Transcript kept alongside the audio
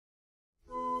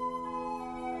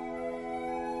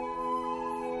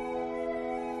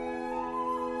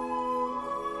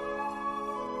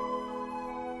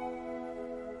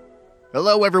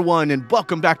Hello, everyone, and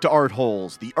welcome back to Art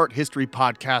Holes, the art history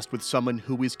podcast with someone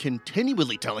who is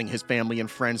continually telling his family and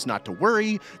friends not to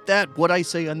worry that what I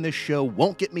say on this show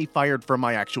won't get me fired from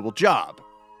my actual job.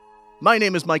 My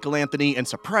name is Michael Anthony, and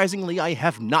surprisingly, I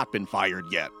have not been fired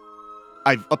yet.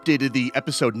 I've updated the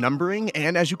episode numbering,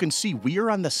 and as you can see, we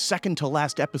are on the second to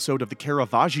last episode of the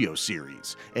Caravaggio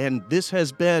series. And this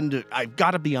has been, I've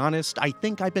got to be honest, I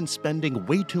think I've been spending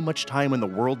way too much time in the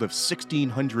world of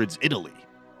 1600s Italy.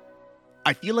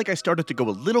 I feel like I started to go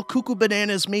a little cuckoo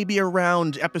bananas maybe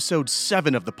around episode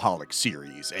 7 of the Pollock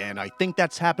series, and I think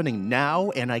that's happening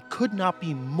now, and I could not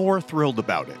be more thrilled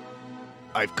about it.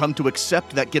 I've come to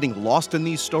accept that getting lost in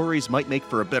these stories might make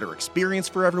for a better experience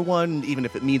for everyone, even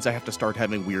if it means I have to start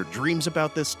having weird dreams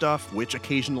about this stuff, which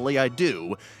occasionally I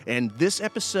do, and this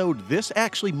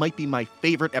actually might be my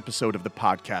favorite episode of the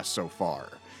podcast so far.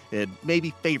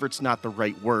 Maybe favorite's not the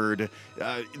right word.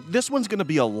 This one's gonna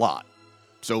be a lot.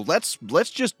 So let's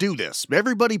just do this.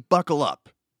 Everybody buckle up.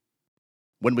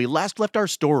 When we last left our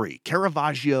story,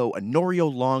 Caravaggio,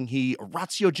 Onorio Longhi,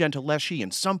 Orazio Gentileschi,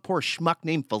 and some poor schmuck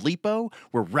named Filippo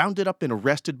were rounded up and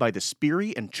arrested by the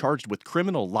Sbirri and charged with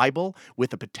criminal libel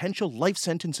with a potential life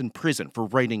sentence in prison for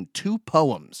writing 2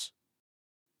 poems.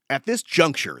 At this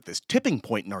juncture, this tipping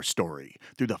point in our story,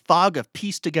 through the fog of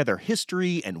pieced together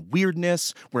history and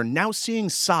weirdness, we're now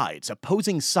seeing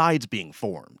opposing sides being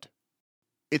formed.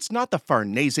 It's not the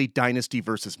Farnese dynasty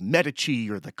versus Medici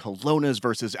or the Colonnas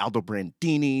versus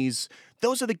Aldobrandinis.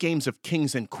 Those are the games of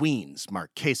kings and queens,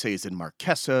 marcheses and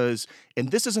marquesas, and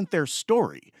this isn't their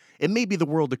story. It may be the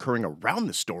world occurring around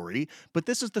the story, but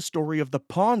this is the story of the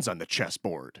pawns on the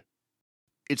chessboard.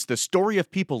 It's the story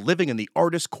of people living in the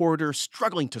artist quarter,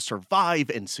 struggling to survive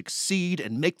and succeed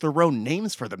and make their own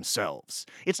names for themselves.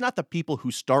 It's not the people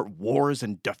who start wars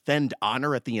and defend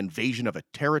honor at the invasion of a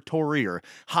territory or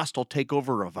hostile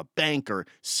takeover of a bank or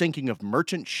sinking of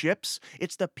merchant ships.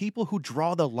 It's the people who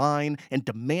draw the line and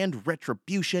demand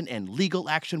retribution and legal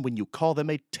action when you call them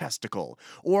a testicle,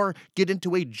 or get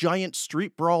into a giant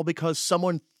street brawl because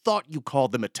someone thought you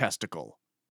called them a testicle.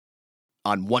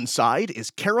 On one side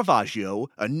is Caravaggio,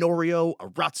 Onorio,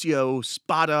 Orazio,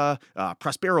 Spada,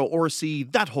 Prospero Orsi,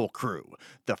 that whole crew,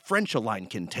 the French-aligned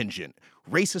contingent,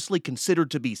 racistly considered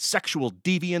to be sexual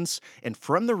deviants, and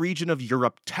from the region of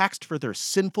Europe taxed for their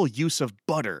sinful use of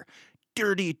butter.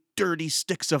 Dirty, dirty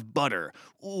sticks of butter.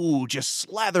 Ooh, just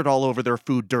slathered all over their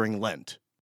food during Lent.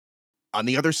 On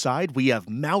the other side, we have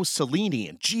Mao Cellini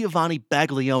and Giovanni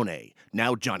Baglione,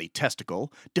 now Johnny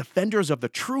Testicle, defenders of the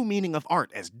true meaning of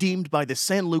art as deemed by the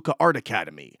San Luca Art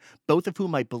Academy, both of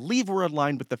whom I believe were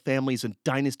aligned with the families and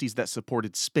dynasties that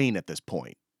supported Spain at this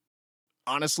point.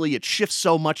 Honestly, it shifts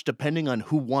so much depending on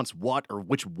who wants what or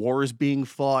which war is being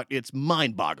fought, it's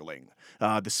mind-boggling.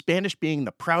 The Spanish being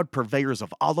the proud purveyors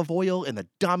of olive oil and the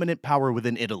dominant power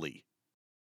within Italy.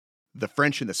 The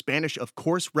French and the Spanish, of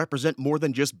course, represent more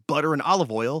than just butter and olive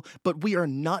oil, but we are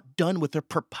not done with the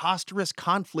preposterous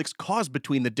conflicts caused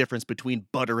between the difference between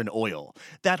butter and oil.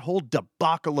 That whole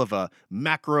debacle of a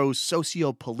macro,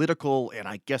 socio-political, and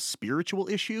I guess spiritual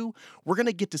issue, we're going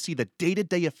to get to see the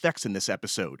day-to-day effects in this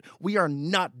episode. We are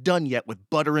not done yet with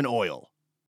butter and oil.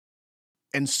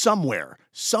 And somewhere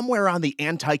on the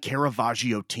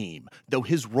anti-Caravaggio team, though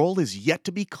his role is yet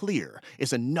to be clear,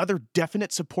 is another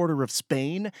definite supporter of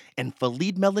Spain and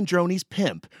Felipe Melandroni's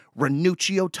pimp,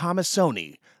 Ranuccio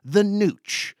Tomassoni, the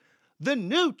Nooch. The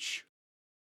Nooch!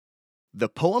 The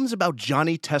poems about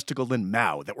Johnny Testicle and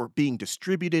Mao that were being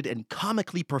distributed and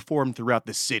comically performed throughout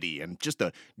the city, and just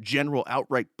the general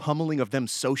outright pummeling of them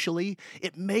socially,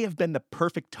 it may have been the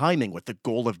perfect timing with the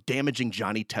goal of damaging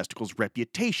Johnny Testicle's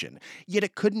reputation, yet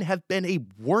it couldn't have been a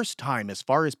worse time as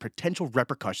far as potential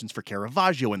repercussions for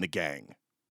Caravaggio and the gang.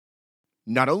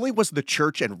 Not only was the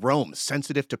Church and Rome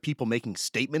sensitive to people making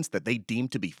statements that they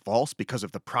deemed to be false because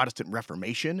of the Protestant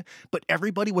Reformation, but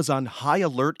everybody was on high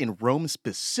alert in Rome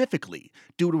specifically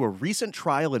due to a recent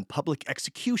trial and public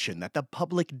execution that the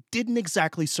public didn't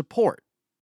exactly support.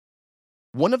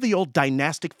 One of the old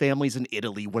dynastic families in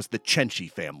Italy was the Cenci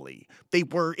family. They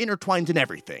were intertwined in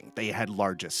everything. They had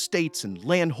large estates and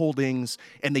land holdings,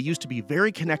 and they used to be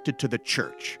very connected to the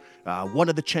church. One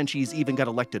of the Cencis even got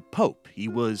elected pope. He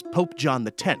was Pope John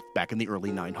X back in the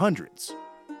early 900s.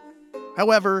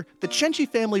 However, the Cenci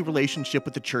family relationship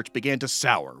with the church began to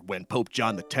sour when Pope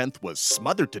John X was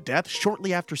smothered to death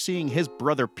shortly after seeing his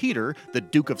brother Peter, the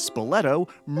Duke of Spoleto,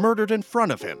 murdered in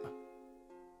front of him.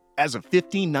 As of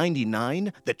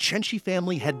 1599, the Cenci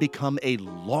family had become a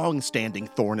long-standing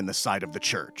thorn in the side of the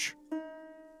church.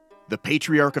 The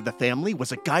patriarch of the family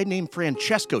was a guy named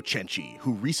Francesco Cenci,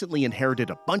 who recently inherited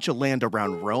a bunch of land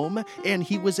around Rome, and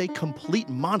he was a complete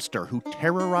monster who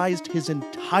terrorized his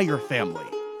entire family.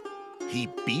 He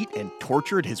beat and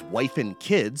tortured his wife and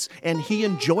kids, and he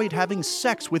enjoyed having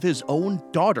sex with his own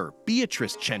daughter,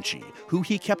 Beatrice Cenci, who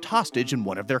he kept hostage in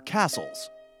one of their castles.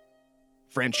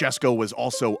 Francesco was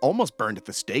also almost burned at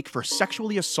the stake for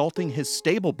sexually assaulting his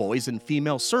stable boys and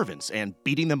female servants and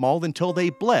beating them all until they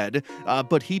bled,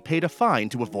 but he paid a fine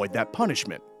to avoid that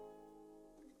punishment.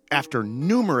 After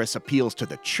numerous appeals to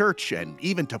the church and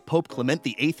even to Pope Clement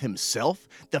VIII himself,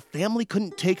 the family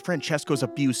couldn't take Francesco's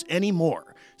abuse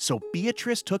anymore, so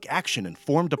Beatrice took action and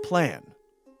formed a plan.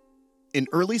 In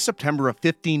early September of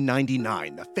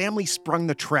 1599, the family sprung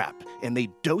the trap, and they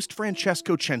dosed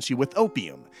Francesco Cenci with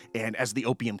opium, and as the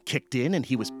opium kicked in and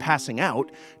he was passing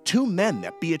out, two men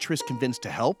that Beatrice convinced to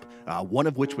help, one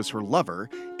of which was her lover,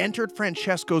 entered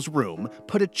Francesco's room,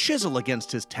 put a chisel against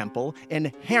his temple,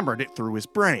 and hammered it through his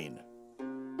brain.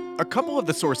 A couple of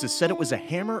the sources said it was a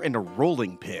hammer and a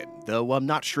rolling pin, though I'm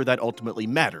not sure that ultimately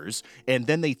matters, and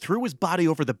then they threw his body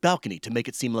over the balcony to make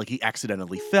it seem like he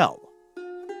accidentally fell.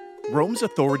 Rome's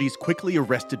authorities quickly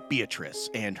arrested Beatrice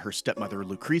and her stepmother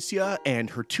Lucretia and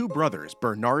her two brothers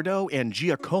Bernardo and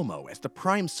Giacomo as the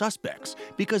prime suspects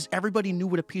because everybody knew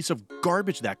what a piece of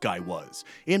garbage that guy was,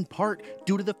 in part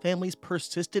due to the family's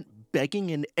persistent begging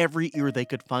in every ear they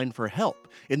could find for help,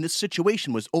 and this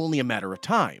situation was only a matter of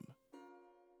time.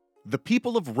 The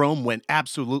people of Rome went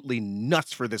absolutely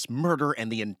nuts for this murder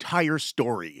and the entire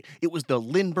story. It was the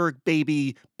Lindbergh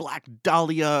baby, Black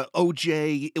Dahlia,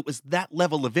 OJ, it was that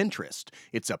level of interest.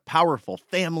 It's a powerful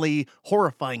family,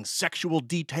 horrifying sexual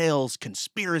details,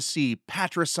 conspiracy,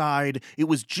 patricide, it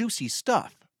was juicy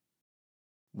stuff.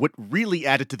 What really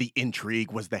added to the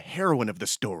intrigue was the heroine of the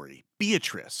story,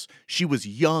 Beatrice. She was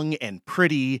young and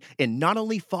pretty, and not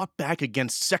only fought back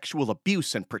against sexual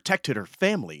abuse and protected her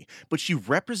family, but she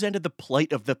represented the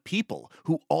plight of the people,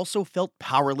 who also felt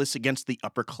powerless against the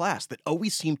upper class that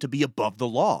always seemed to be above the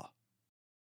law.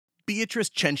 Beatrice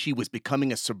Cenci was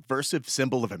becoming a subversive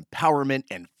symbol of empowerment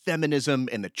and feminism,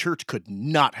 and the church could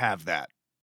not have that.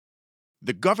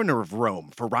 The governor of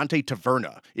Rome, Ferrante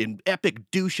Taverna, an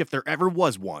epic douche if there ever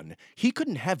was one, he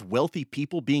couldn't have wealthy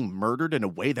people being murdered in a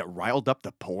way that riled up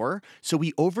the poor, so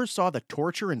he oversaw the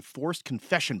torture and forced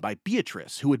confession by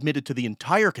Beatrice, who admitted to the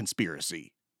entire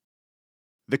conspiracy.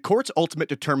 The court's ultimate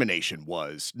determination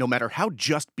was, no matter how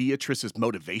just Beatrice's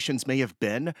motivations may have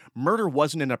been, murder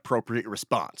wasn't an appropriate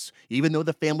response, even though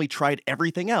the family tried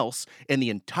everything else, and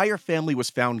the entire family was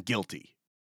found guilty.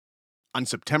 On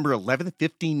September 11,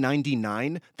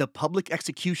 1599, the public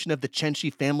execution of the Cenci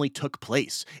family took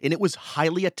place, and it was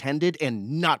highly attended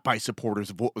and not by supporters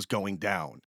of what was going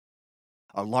down.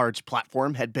 A large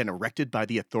platform had been erected by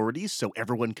the authorities so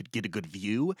everyone could get a good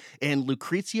view, and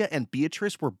Lucretia and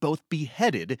Beatrice were both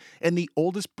beheaded, and the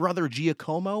oldest brother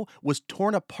Giacomo was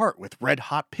torn apart with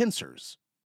red-hot pincers.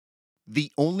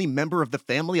 The only member of the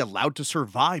family allowed to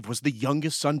survive was the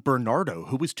youngest son Bernardo,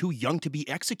 who was too young to be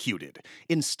executed.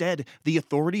 Instead, the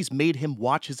authorities made him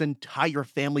watch his entire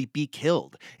family be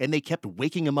killed, and they kept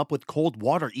waking him up with cold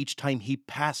water each time he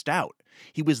passed out.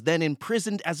 He was then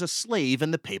imprisoned as a slave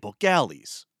in the papal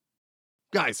galleys.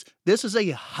 Guys, this is a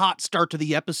hot start to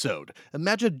the episode.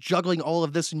 Imagine juggling all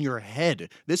of this in your head.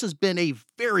 This has been a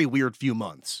very weird few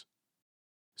months.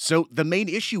 So the main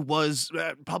issue was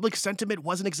public sentiment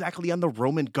wasn't exactly on the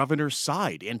Roman governor's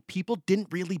side, and people didn't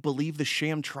really believe the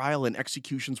sham trial and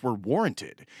executions were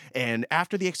warranted. And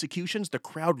after the executions, the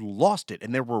crowd lost it,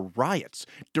 and there were riots,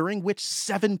 during which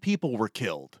 7 people were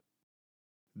killed.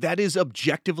 That is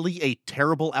objectively a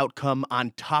terrible outcome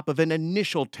on top of an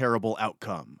initial terrible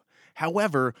outcome.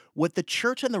 However, what the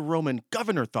church and the Roman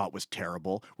governor thought was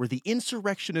terrible were the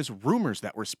insurrectionist rumors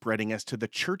that were spreading as to the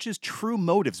church's true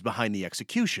motives behind the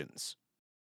executions.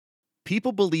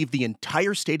 People believed the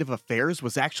entire state of affairs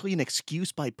was actually an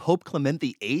excuse by Pope Clement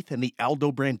VIII and the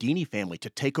Aldobrandini family to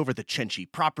take over the Cenci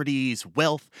properties,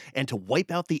 wealth, and to wipe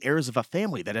out the heirs of a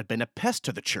family that had been a pest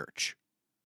to the church.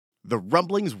 The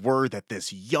rumblings were that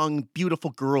this young, beautiful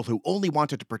girl who only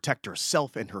wanted to protect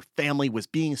herself and her family was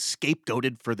being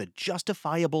scapegoated for the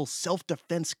justifiable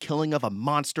self-defense killing of a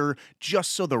monster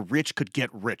just so the rich could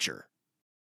get richer.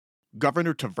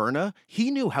 Governor Taverna, he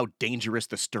knew how dangerous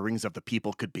the stirrings of the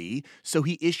people could be, so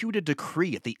he issued a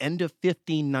decree at the end of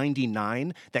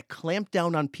 1599 that clamped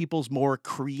down on people's more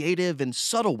creative and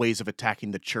subtle ways of attacking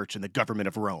the church and the government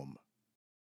of Rome.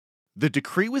 The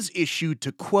decree was issued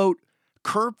to, quote,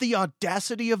 curb the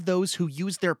audacity of those who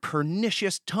use their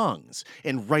pernicious tongues,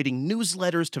 and writing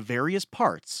newsletters to various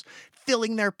parts,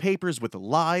 filling their papers with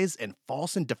lies and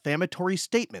false and defamatory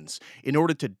statements in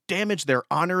order to damage their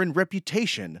honor and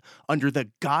reputation under the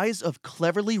guise of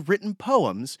cleverly written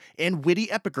poems and witty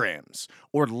epigrams,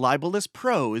 or libelous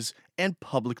prose and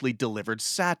publicly delivered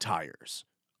satires."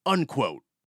 Unquote.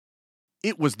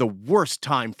 It was the worst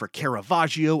time for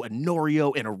Caravaggio,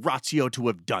 Enorio, and Orazio to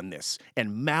have done this,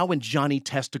 and Mao and Johnny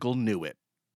Testicle knew it.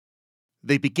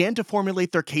 They began to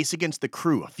formulate their case against the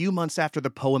crew a few months after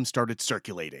the poem started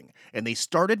circulating, and they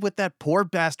started with that poor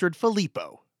bastard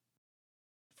Filippo.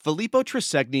 Filippo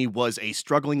Tresegni was a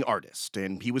struggling artist,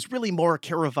 and he was really more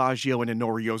Caravaggio and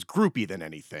Enorio's groupie than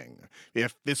anything.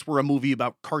 If this were a movie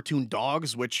about cartoon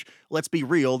dogs, which, let's be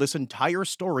real, this entire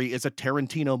story is a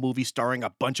Tarantino movie starring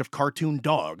a bunch of cartoon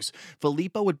dogs,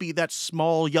 Filippo would be that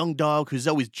small young dog who's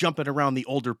always jumping around the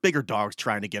older, bigger dogs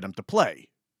trying to get him to play.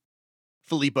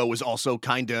 Filippo was also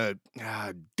kinda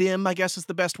dim, I guess is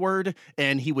the best word,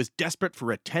 and he was desperate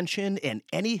for attention and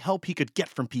any help he could get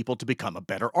from people to become a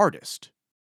better artist.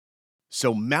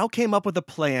 So Mao came up with a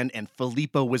plan, and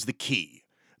Filippo was the key.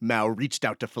 Mao reached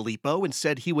out to Filippo and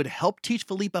said he would help teach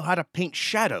Filippo how to paint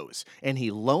shadows, and he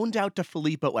loaned out to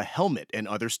Filippo a helmet and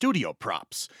other studio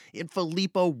props, and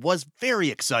Filippo was very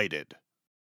excited.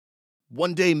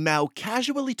 One day, Mao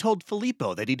casually told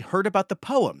Filippo that he'd heard about the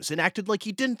poems and acted like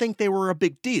he didn't think they were a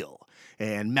big deal.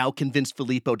 And Mao convinced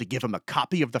Filippo to give him a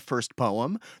copy of the first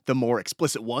poem, the more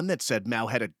explicit one that said Mao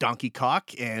had a donkey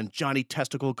cock and Johnny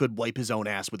Testicle could wipe his own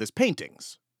ass with his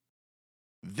paintings.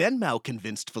 Then Mao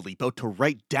convinced Filippo to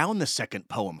write down the second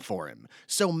poem for him,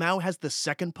 so Mao has the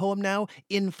second poem now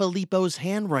in Filippo's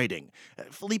handwriting.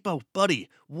 Filippo, buddy,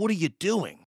 what are you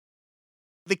doing?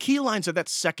 The key lines of that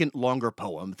second longer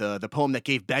poem, the poem that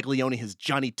gave Baglioni his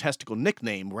Johnny Testicle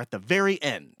nickname, were at the very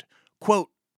end. Quote,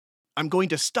 "I'm going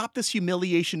to stop this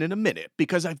humiliation in a minute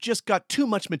because I've just got too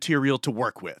much material to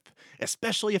work with,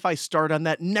 especially if I start on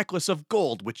that necklace of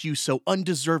gold which you so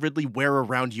undeservedly wear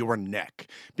around your neck,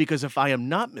 because if I am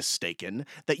not mistaken,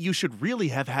 that you should really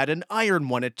have had an iron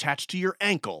one attached to your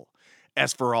ankle.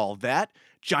 As for all that,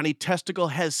 Johnny Testicle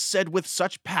has said with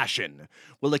such passion,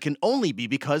 well, it can only be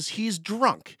because he's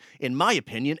drunk, in my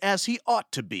opinion, as he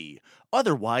ought to be.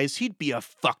 Otherwise, he'd be a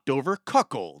fucked-over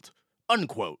cuckold."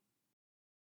 Unquote.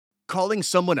 Calling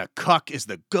someone a cuck is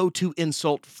the go-to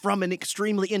insult from an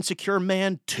extremely insecure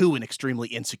man to an extremely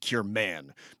insecure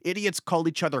man. Idiots call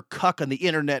each other cuck on the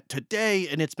internet today,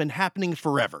 and it's been happening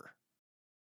forever.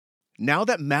 Now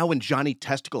that Mao and Johnny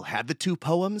Testicle had the two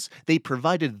poems, they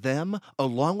provided them,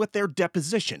 along with their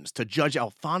depositions, to Judge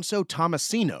Alfonso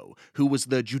Tomasino, who was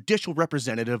the judicial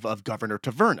representative of Governor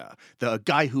Taverna, the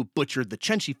guy who butchered the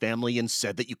Cenci family and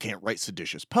said that you can't write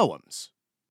seditious poems.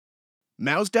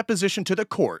 Mao's deposition to the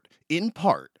court, in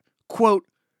part, quote,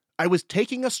 "I was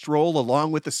taking a stroll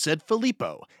along with the said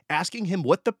Filippo, asking him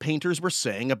what the painters were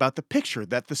saying about the picture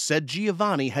that the said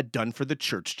Giovanni had done for the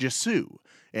Church Gesù.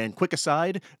 And quick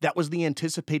aside, that was the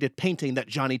anticipated painting that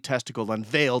Johnny Testicle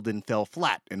unveiled and fell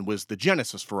flat and was the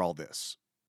genesis for all this.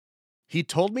 He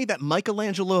told me that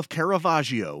Michelangelo of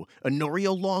Caravaggio,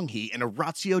 Onorio Longhi, and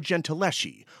Orazio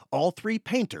Gentileschi, all three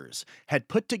painters, had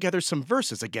put together some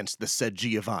verses against the said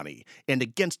Giovanni, and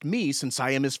against me since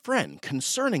I am his friend,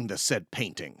 concerning the said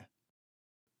painting.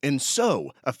 And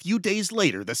so, a few days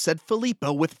later, the said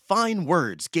Filippo, with fine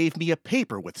words, gave me a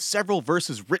paper with several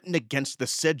verses written against the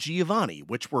said Giovanni,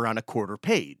 which were on a quarter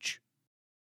page.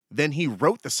 Then he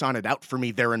wrote the sonnet out for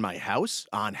me there in my house,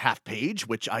 on half page,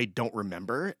 which I don't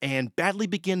remember, and badly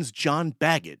begins John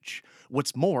Baggage.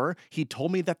 What's more, he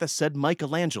told me that the said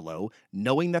Michelangelo,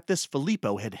 knowing that this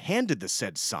Filippo had handed the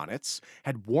said sonnets,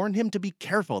 had warned him to be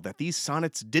careful that these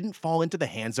sonnets didn't fall into the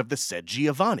hands of the said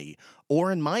Giovanni, or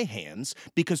in my hands,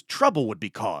 because trouble would be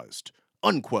caused.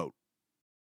 Unquote.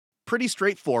 Pretty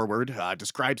straightforward,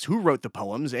 describes who wrote the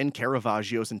poems and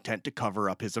Caravaggio's intent to cover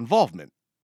up his involvement.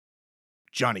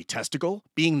 Johnny Testicle,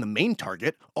 being the main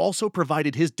target, also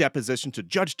provided his deposition to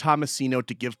Judge Tomasino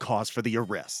to give cause for the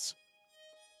arrests.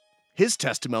 His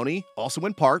testimony, also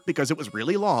in part because it was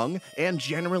really long, and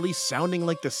generally sounding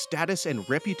like the status and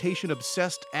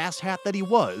reputation-obsessed asshat that he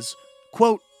was,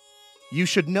 quote, "You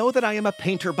should know that I am a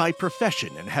painter by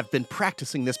profession and have been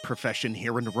practicing this profession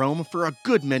here in Rome for a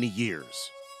good many years.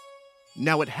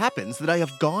 Now it happens that I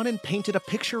have gone and painted a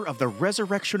picture of the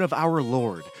resurrection of our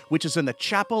Lord, which is in the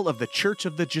chapel of the Church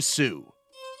of the Gesù.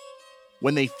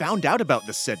 When they found out about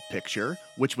the said picture,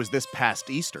 which was this past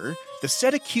Easter, the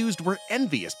said accused were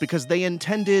envious because they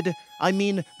the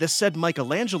said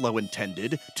Michelangelo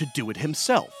intended, to do it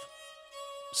himself.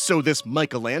 So this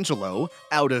Michelangelo,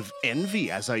 out of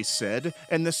envy, as I said,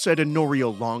 and the said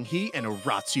Honorio Longhi and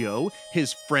Orazio,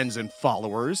 his friends and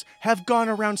followers, have gone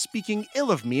around speaking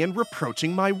ill of me and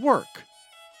reproaching my work.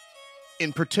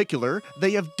 In particular,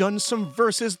 they have done some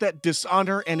verses that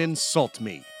dishonor and insult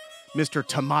me. Mr.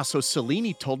 Tommaso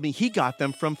Cellini told me he got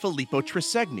them from Filippo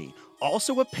Tresegni,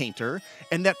 also a painter,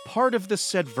 and that part of the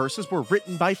said verses were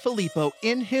written by Filippo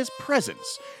in his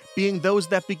presence, being those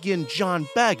that begin John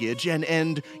Baggage and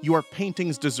end Your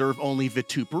paintings deserve only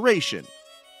vituperation.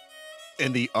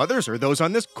 And the others are those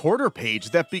on this quarter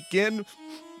page that begin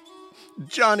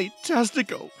Johnny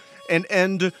Testicle and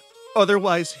end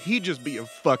Otherwise he'd just be a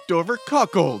fucked over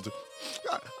cuckold.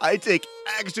 I take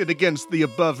action against the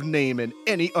above name and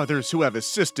any others who have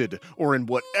assisted, or in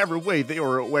whatever way they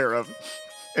are aware of,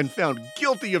 and found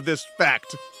guilty of this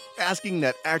fact, asking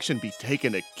that action be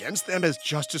taken against them as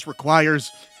justice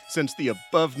requires, since the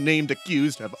above named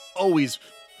accused have always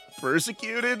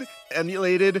persecuted,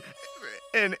 emulated,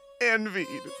 and envied,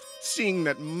 seeing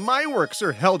that my works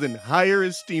are held in higher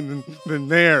esteem than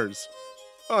theirs.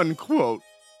 Unquote.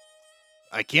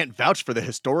 I can't vouch for the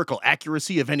historical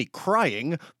accuracy of any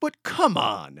crying, but come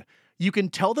on! You can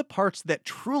tell the parts that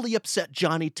truly upset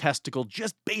Johnny Testicle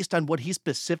just based on what he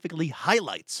specifically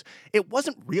highlights. It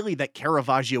wasn't really that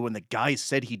Caravaggio and the guys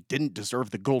said he didn't deserve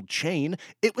the gold chain,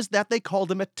 it was that they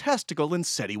called him a testicle and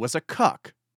said he was a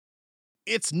cuck.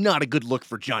 It's not a good look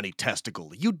for Johnny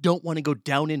Testicle. You don't want to go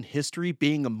down in history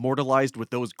being immortalized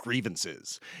with those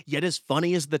grievances. Yet as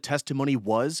funny as the testimony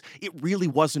was, it really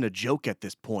wasn't a joke at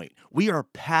this point. We are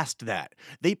past that.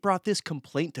 They brought this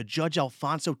complaint to Judge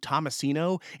Alfonso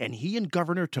Tomasino, and he and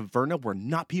Governor Taverna were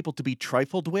not people to be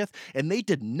trifled with, and they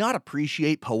did not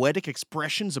appreciate poetic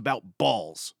expressions about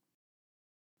balls.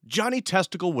 Johnny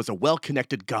Testicle was a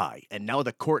well-connected guy, and now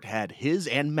the court had his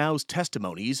and Mao's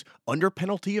testimonies under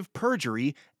penalty of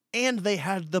perjury, and they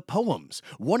had the poems,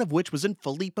 one of which was in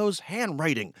Filippo's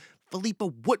handwriting. Filippo,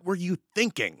 what were you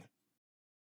thinking?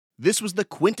 This was the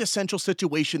quintessential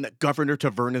situation that Governor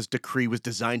Taverna's decree was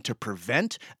designed to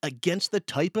prevent against the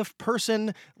type of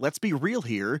person, let's be real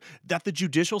here, that the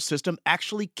judicial system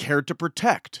actually cared to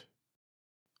protect.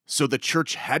 So the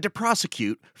church had to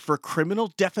prosecute for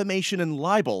criminal defamation and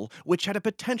libel, which had a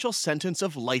potential sentence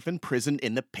of life in prison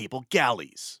in the papal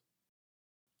galleys.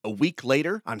 A week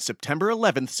later, on September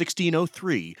 11,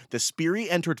 1603, the Sbirri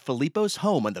entered Filippo's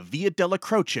home on the Via della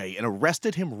Croce and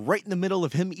arrested him right in the middle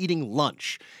of him eating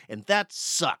lunch. And that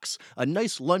sucks. A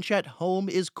nice lunch at home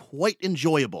is quite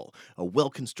enjoyable. A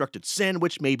well-constructed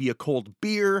sandwich, maybe a cold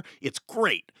beer, it's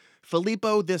great.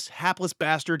 Filippo, this hapless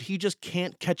bastard, he just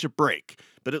can't catch a break.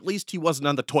 But at least he wasn't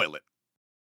on the toilet.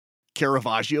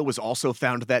 Caravaggio was also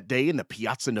found that day in the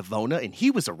Piazza Navona, and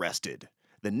he was arrested.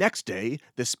 The next day,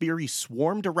 the Sbirri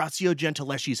swarmed Orazio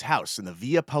Gentileschi's house in the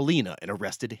Via Paolina and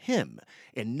arrested him.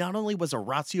 And not only was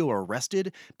Orazio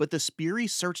arrested, but the Sbirri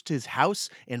searched his house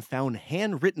and found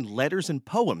handwritten letters and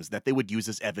poems that they would use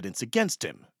as evidence against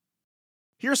him.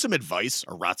 Here's some advice,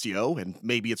 Orazio, and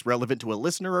maybe it's relevant to a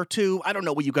listener or two. I don't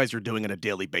know what you guys are doing on a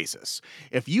daily basis.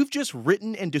 If you've just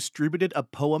written and distributed a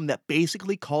poem that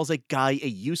basically calls a guy a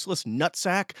useless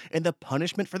nutsack, and the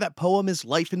punishment for that poem is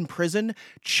life in prison,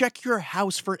 check your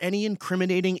house for any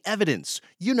incriminating evidence.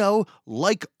 You know,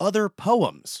 like other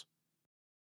poems.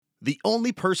 The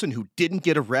only person who didn't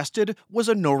get arrested was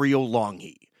Honorio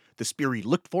Longhi. The Sbirri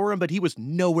looked for him, but he was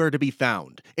nowhere to be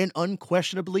found. And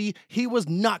unquestionably, he was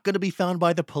not going to be found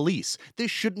by the police. This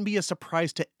shouldn't be a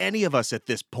surprise to any of us at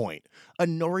this point.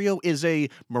 Honorio is a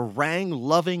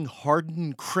meringue-loving,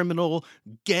 hardened criminal,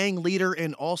 gang leader,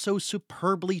 and also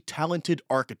superbly talented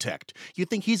architect. You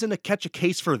think he's going to catch a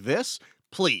case for this?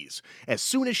 Please. As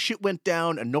soon as shit went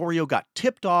down, Honorio got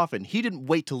tipped off, and he didn't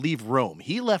wait to leave Rome.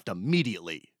 He left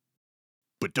immediately.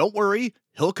 But don't worry,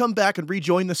 he'll come back and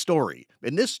rejoin the story.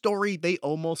 In this story, they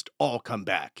almost all come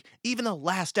back. Even the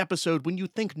last episode, when you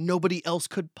think nobody else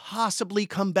could possibly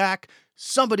come back,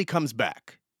 somebody comes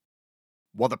back.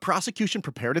 While the prosecution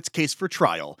prepared its case for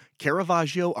trial,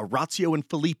 Caravaggio, Orazio, and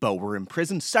Filippo were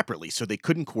imprisoned separately so they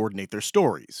couldn't coordinate their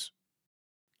stories.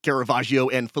 Caravaggio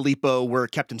and Filippo were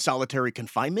kept in solitary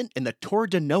confinement in the Tor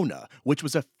de Nona, which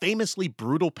was a famously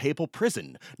brutal papal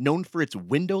prison, known for its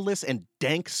windowless and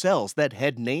dank cells that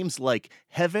had names like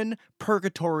Heaven,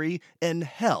 Purgatory, and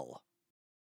Hell.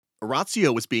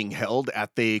 Orazio was being held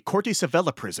at the Corte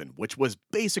Sevilla prison, which was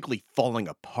basically falling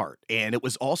apart, and it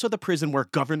was also the prison where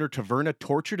Governor Taverna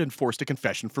tortured and forced a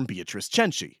confession from Beatrice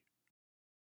Cenci.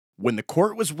 When the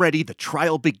court was ready, the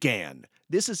trial began.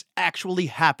 This is actually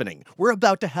happening. We're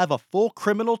about to have a full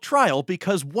criminal trial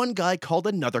because one guy called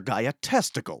another guy a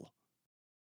testicle.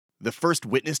 The first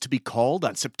witness to be called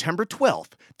on September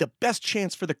 12th, the best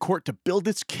chance for the court to build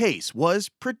its case was,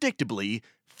 predictably,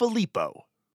 Filippo.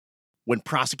 When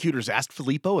prosecutors asked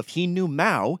Filippo if he knew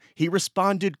Mao, he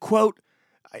responded, quote,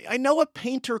 I know a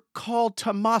painter called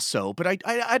Tommaso, but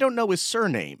I don't know his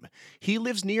surname. He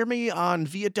lives near me on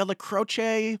Via della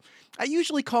Croce. I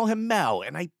usually call him Mao,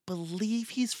 and I believe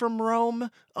he's from Rome,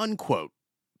 unquote.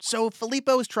 So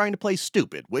Filippo is trying to play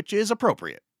stupid, which is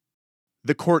appropriate.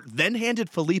 The court then handed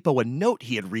Filippo a note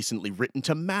he had recently written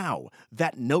to Mao,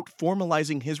 that note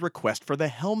formalizing his request for the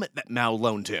helmet that Mao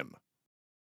loaned him.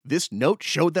 This note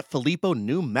showed that Filippo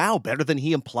knew Mao better than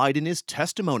he implied in his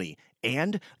testimony,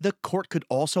 and the court could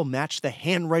also match the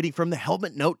handwriting from the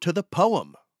helmet note to the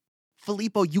poem.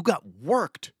 Filippo, you got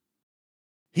worked.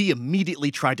 He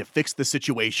immediately tried to fix the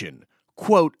situation.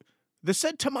 Quote, the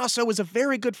said Tommaso is a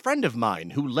very good friend of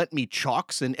mine who lent me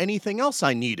chalks and anything else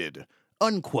I needed.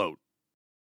 Unquote.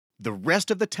 The rest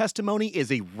of the testimony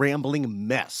is a rambling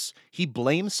mess. He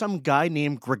blames some guy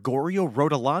named Gregorio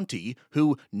Rodolanti,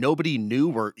 who nobody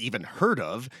knew or even heard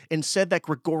of, and said that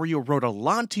Gregorio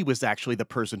Rodolanti was actually the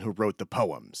person who wrote the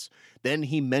poems. Then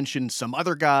he mentioned some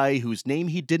other guy whose name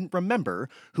he didn't remember,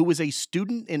 who was a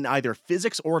student in either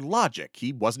physics or logic.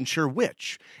 He wasn't sure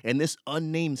which. And this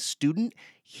unnamed student,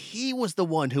 he was the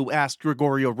one who asked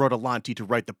Gregorio Rodolanti to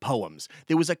write the poems.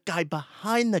 There was a guy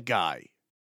behind the guy.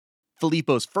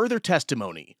 Filippo's further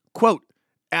testimony, quote,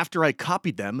 after I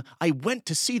copied them, I went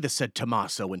to see the said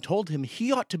Tommaso and told him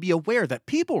he ought to be aware that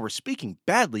people were speaking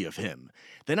badly of him.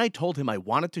 Then I told him I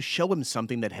wanted to show him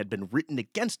something that had been written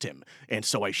against him, and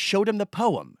so I showed him the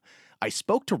poem. I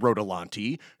spoke to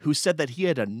Rodolanti, who said that he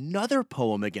had another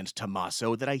poem against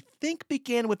Tommaso that I think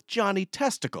began with Johnny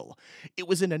Testicle. It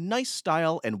was in a nice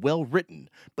style and well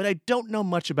written, but I don't know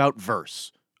much about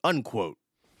verse. Unquote.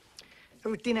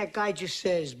 Everything that guy just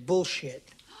says, bullshit.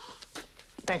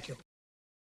 Thank you.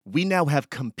 We now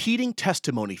have competing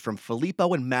testimony from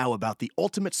Filippo and Mao about the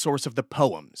ultimate source of the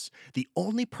poems. The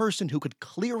only person who could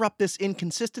clear up this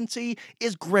inconsistency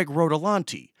is Greg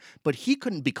Rodolanti, but he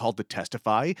couldn't be called to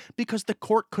testify because the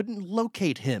court couldn't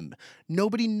locate him.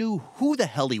 Nobody knew who the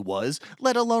hell he was,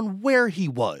 let alone where he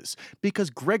was,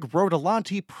 because Greg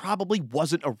Rodolanti probably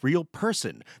wasn't a real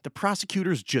person. The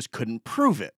prosecutors just couldn't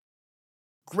prove it.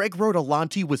 Greg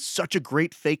Rodolanti was such a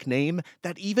great fake name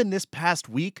that even this past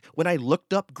week, when I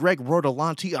looked up Greg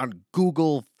Rodolanti on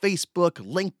Google, Facebook,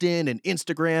 LinkedIn, and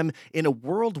Instagram, in a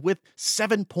world with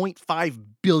 7.5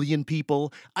 billion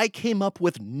people, I came up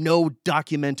with no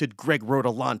documented Greg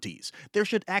Rodolantis. There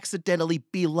should accidentally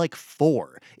be like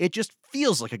 4. It just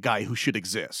feels like a guy who should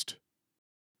exist.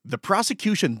 The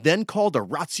prosecution then called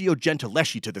Orazio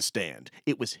Gentileschi to the stand.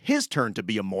 It was his turn to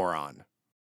be a moron.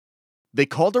 They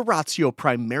called Orazio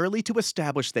primarily to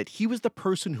establish that he was the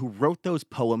person who wrote those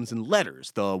poems and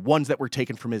letters, the ones that were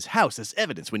taken from his house as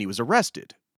evidence when he was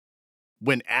arrested.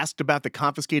 When asked about the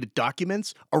confiscated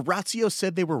documents, Orazio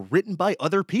said they were written by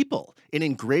other people, an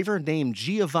engraver named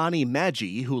Giovanni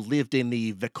Maggi, who lived in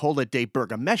the Vicolo dei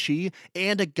Bergameschi,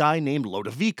 and a guy named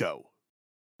Lodovico.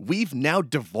 We've now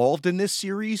devolved in this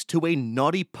series to a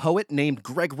naughty poet named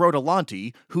Greg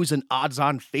Rodolanti, who's an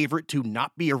odds-on favorite to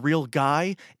not be a real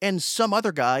guy, and some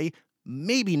other guy,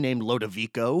 maybe named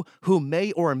Lodovico, who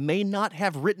may or may not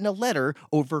have written a letter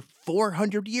over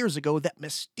 400 years ago that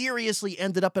mysteriously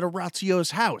ended up at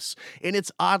Orazio's house. And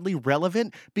it's oddly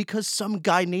relevant because some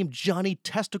guy named Johnny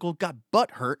Testicle got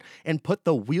butthurt and put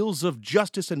the wheels of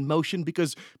justice in motion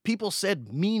because people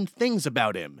said mean things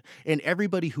about him. And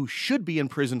everybody who should be in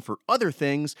prison for other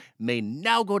things may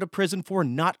now go to prison for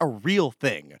not a real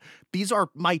thing. These are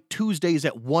my Tuesdays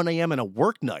at 1 a.m. and a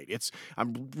work night.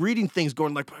 I'm reading things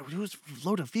going like, who's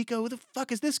Lodovico? Who the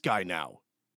fuck is this guy now?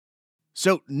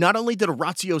 So not only did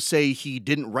Orazio say he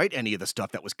didn't write any of the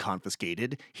stuff that was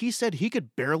confiscated, he said he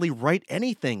could barely write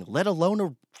anything, let alone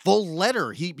a full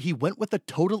letter. He went with a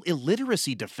total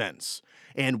illiteracy defense.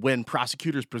 And when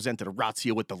prosecutors presented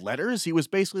Orazio with the letters, he was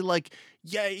basically like,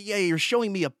 yeah, you're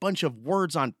showing me a bunch of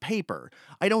words on paper.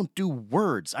 I don't do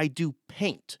words, I do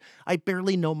paint. I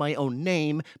barely know my own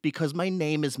name because my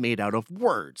name is made out of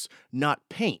words, not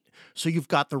paint. So you've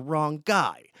got the wrong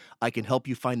guy. I can help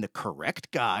you find the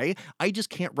correct guy. I just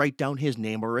can't write down his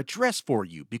name or address for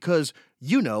you because,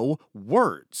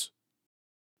 words.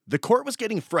 The court was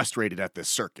getting frustrated at this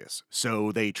circus,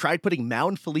 so they tried putting Mao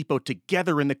and Filippo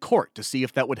together in the court to see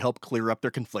if that would help clear up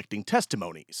their conflicting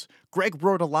testimonies. Greg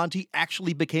Rodolanti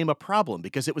actually became a problem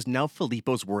because it was now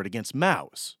Filippo's word against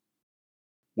Mao's.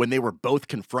 When they were both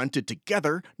confronted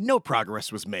together, no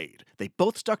progress was made. They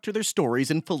both stuck to their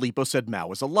stories and Filippo said Mao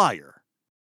was a liar.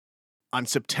 On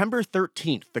September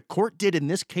 13th, the court did in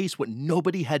this case what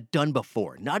nobody had done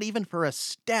before, not even for a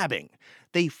stabbing.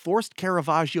 They forced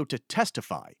Caravaggio to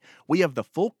testify. We have the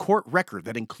full court record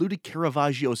that included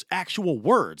Caravaggio's actual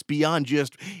words beyond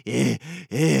just, eh.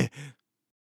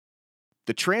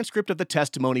 The transcript of the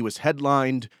testimony was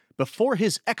headlined, "Before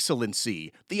His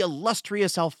Excellency, the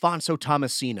illustrious Alfonso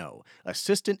Tomasino,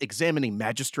 Assistant Examining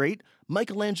Magistrate,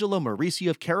 Michelangelo Mauricio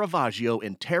of Caravaggio,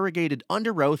 interrogated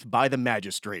under oath by the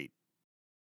magistrate."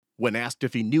 When asked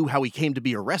if he knew how he came to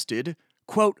be arrested,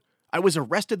 quote, "I was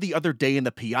arrested the other day in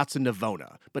the Piazza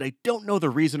Navona, but I don't know the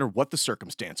reason or what the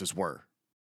circumstances were."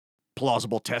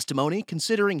 Plausible testimony,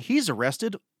 considering he's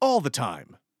arrested all the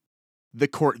time. The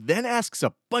court then asks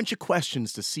a bunch of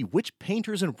questions to see which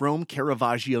painters in Rome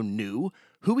Caravaggio knew,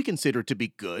 who he considered to be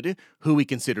good, who he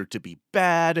considered to be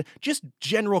bad, just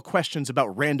general questions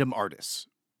about random artists.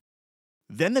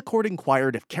 Then the court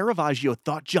inquired if Caravaggio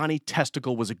thought Johnny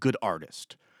Testicle was a good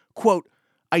artist. Quote,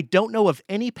 "I don't know of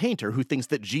any painter who thinks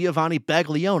that Giovanni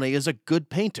Baglione is a good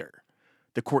painter."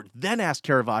 The court then asked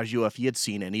Caravaggio if he had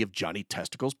seen any of Johnny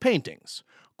Testicle's paintings.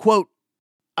 Quote,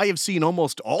 "I have seen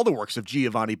almost all the works of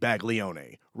Giovanni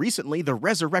Baglione. Recently, The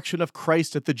Resurrection of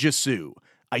Christ at the Gesù.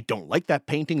 I don't like that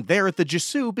painting there at the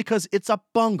Gesù because it's a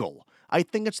bungle. I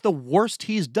think it's the worst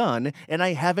he's done, and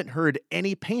I haven't heard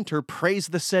any painter praise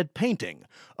the said painting.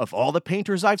 Of all the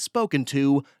painters I've spoken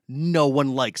to, no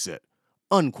one likes it."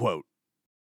 Unquote.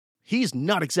 He's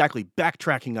not exactly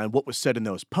backtracking on what was said in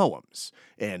those poems,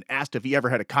 and asked if he ever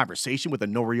had a conversation with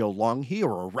Onorio Longhi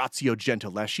or Orazio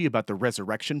Gentileschi about the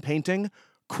Resurrection painting.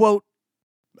 Quote,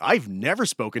 "I've never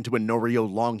spoken to Onorio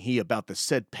Longhi about the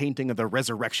said painting of the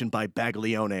Resurrection by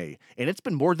Baglione, and it's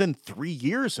been more than 3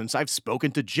 years since I've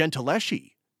spoken to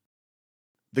Gentileschi."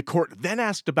 The court then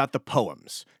asked about the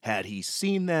poems. Had he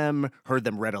seen them, heard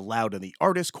them read aloud in the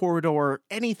artist corridor,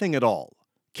 anything at all?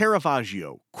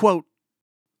 Caravaggio, quote,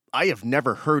 "I have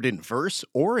never heard in verse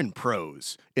or in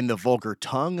prose, in the vulgar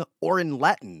tongue or in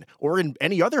Latin or in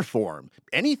any other form,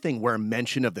 anything where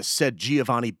mention of the said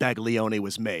Giovanni Baglione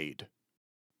was made.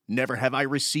 Never have I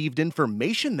received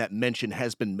information that mention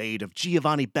has been made of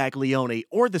Giovanni Baglione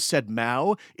or the said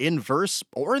Mao in verse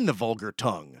or in the vulgar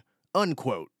tongue."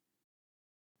 Unquote.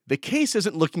 The case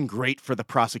isn't looking great for the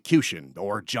prosecution,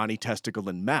 or Johnny Testicle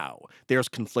and Mao. There's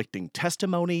conflicting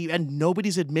testimony, and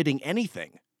nobody's admitting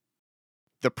anything.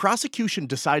 The prosecution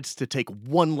decides to take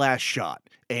one last shot,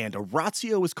 and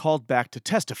Orazio is called back to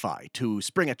testify to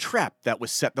spring a trap that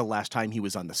was set the last time he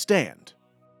was on the stand.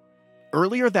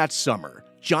 Earlier that summer,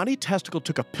 Johnny Testicle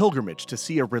took a pilgrimage to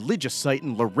see a religious site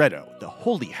in Loreto, the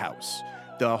Holy House.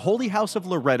 The Holy House of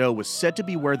Loreto was said to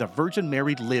be where the Virgin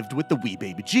Mary lived with the wee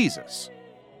baby Jesus.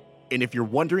 And if you're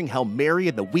wondering how Mary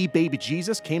and the wee baby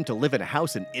Jesus came to live in a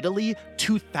house in Italy,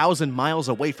 2,000 miles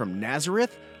away from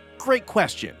Nazareth, great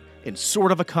question, and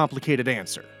sort of a complicated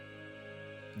answer.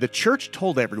 The church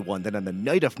told everyone that on the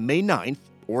night of May 9th,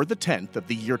 or the 10th of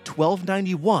the year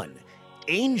 1291,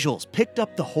 angels picked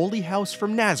up the Holy House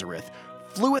from Nazareth,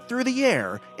 flew it through the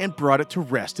air, and brought it to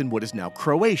rest in what is now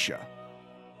Croatia.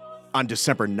 On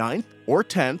December 9th or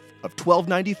 10th of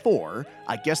 1294,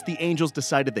 I guess the angels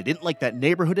decided they didn't like that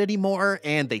neighborhood anymore,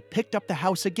 and they picked up the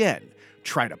house again,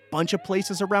 tried a bunch of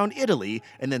places around Italy,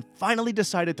 and then finally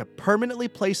decided to permanently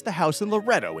place the house in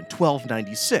Loreto in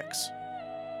 1296.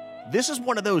 This is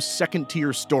one of those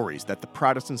second-tier stories that the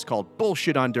Protestants called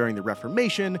bullshit on during the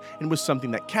Reformation, and was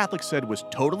something that Catholics said was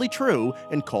totally true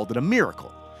and called it a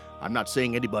miracle. I'm not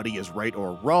saying anybody is right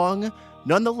or wrong.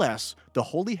 Nonetheless, the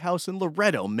Holy House in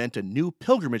Loreto meant a new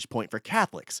pilgrimage point for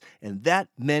Catholics, and that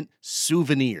meant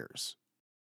souvenirs.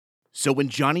 So when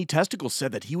Johnny Testicle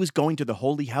said that he was going to the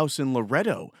Holy House in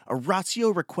Loreto, Orazio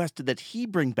requested that he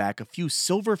bring back a few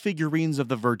silver figurines of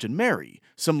the Virgin Mary,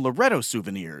 some Loreto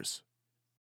souvenirs.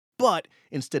 But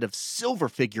instead of silver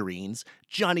figurines,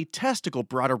 Johnny Testicle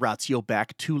brought Orazio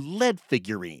back 2 lead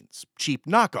figurines, cheap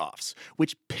knockoffs,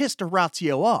 which pissed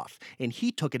Orazio off, and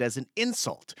he took it as an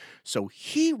insult. So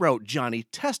he wrote Johnny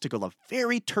Testicle a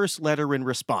very terse letter in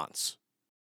response.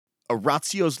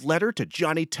 Orazio's letter to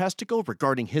Johnny Testicle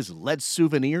regarding his lead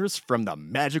souvenirs from the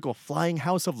magical flying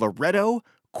house of Loreto,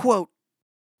 quote,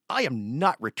 "I am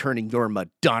not returning your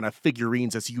Madonna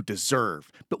figurines as you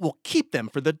deserve, but will keep them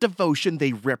for the devotion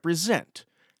they represent.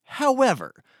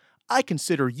 However, I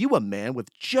consider you a man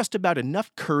with just about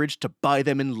enough courage to buy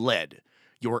them in lead.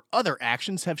 Your other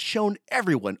actions have shown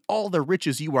everyone all the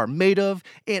riches you are made of,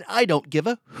 and I don't give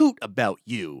a hoot about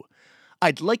you.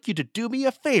 I'd like you to do me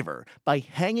a favor by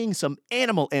hanging some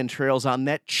animal entrails on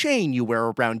that chain you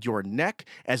wear around your neck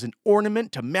as an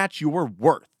ornament to match your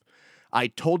worth. I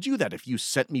told you that if you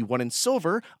sent me one in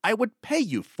silver, I would pay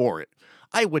you for it.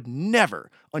 I would never,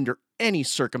 under any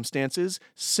circumstances,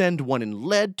 send one in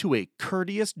lead to a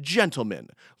courteous gentleman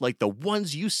like the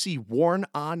ones you see worn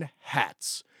on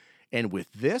hats. And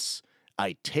with this,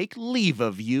 I take leave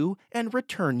of you and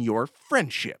return your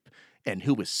friendship. And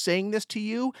who is saying this to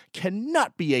you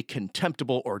cannot be a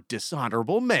contemptible or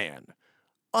dishonorable man.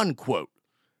 Unquote.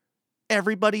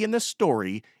 Everybody in this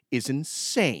story is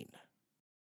insane.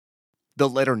 The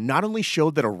letter not only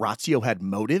showed that Orazio had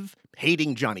motive,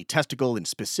 hating Johnny Testicle and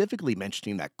specifically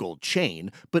mentioning that gold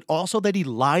chain, but also that he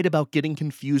lied about getting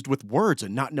confused with words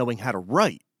and not knowing how to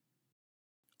write.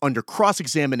 Under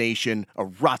cross-examination,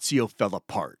 Orazio fell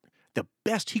apart. The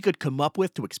best he could come up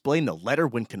with to explain the letter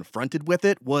when confronted with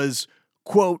it was,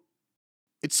 quote,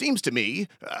 "It seems to me,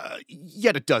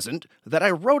 yet it doesn't, that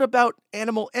I wrote about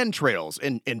animal entrails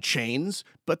and chains,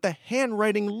 but the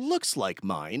handwriting looks like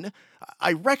mine.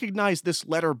 I recognize this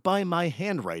letter by my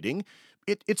handwriting.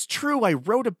 It's true I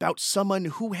wrote about someone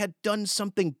who had done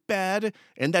something bad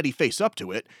and that he faced up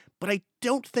to it, but I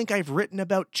don't think I've written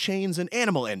about chains and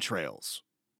animal entrails.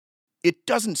 It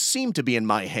doesn't seem to be in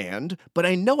my hand, but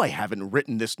I know I haven't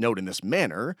written this note in this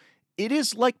manner. It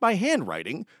is like my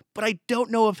handwriting, but I don't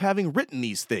know of having written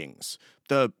these things.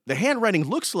 The handwriting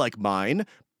looks like mine,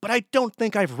 but I don't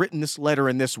think I've written this letter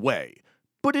in this way.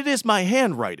 But it is my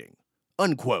handwriting."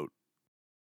 Unquote.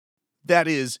 That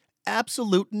is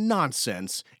absolute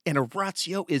nonsense, and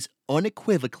Orazio is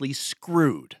unequivocally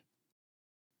screwed.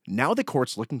 Now the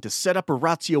court's looking to set up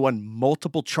Orazio on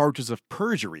multiple charges of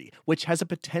perjury, which has a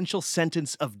potential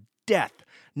sentence of death,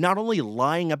 not only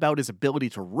lying about his ability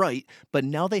to write, but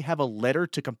now they have a letter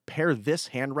to compare this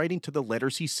handwriting to the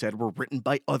letters he said were written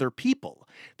by other people.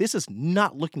 This is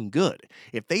not looking good.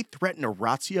 If they threaten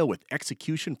Orazio with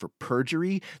execution for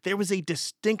perjury, there was a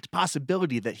distinct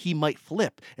possibility that he might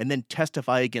flip and then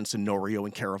testify against Honorio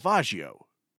and Caravaggio.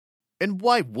 And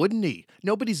why wouldn't he?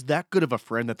 Nobody's that good of a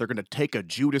friend that they're going to take a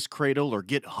Judas cradle or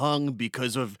get hung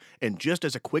because of, and just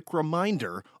as a quick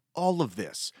reminder, all of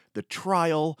this, the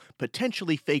trial,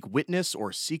 potentially fake witness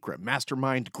or secret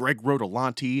mastermind Greg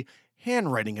Rodolanti,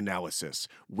 handwriting analysis,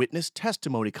 witness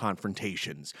testimony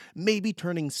confrontations, maybe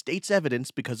turning state's evidence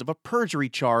because of a perjury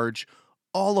charge,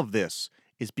 all of this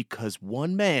is because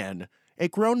one man, a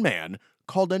grown man,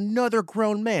 called another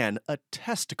grown man a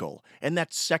testicle, and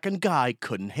that second guy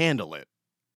couldn't handle it.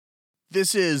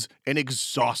 This is an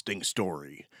exhausting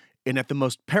story, and at the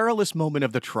most perilous moment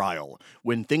of the trial,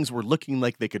 when things were looking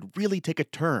like they could really take a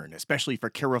turn, especially for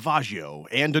Caravaggio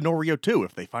and Honorio too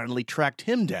if they finally tracked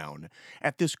him down,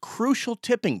 at this crucial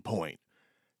tipping point,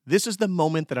 this is the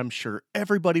moment that I'm sure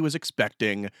everybody was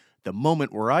expecting, the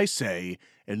moment where I say,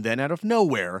 and then out of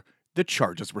nowhere, the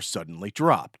charges were suddenly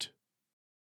dropped.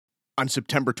 On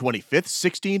September 25th,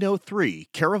 1603,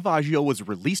 Caravaggio was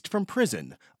released from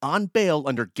prison, on bail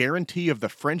under guarantee of the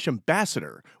French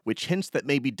ambassador, which hints that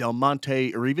maybe Del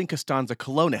Monte or even Costanza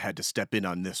Colonna had to step in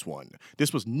on this one.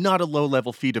 This was not a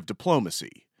low-level feat of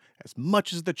diplomacy. As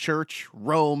much as the church,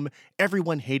 Rome,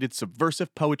 everyone hated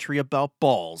subversive poetry about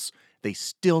balls, they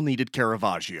still needed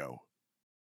Caravaggio.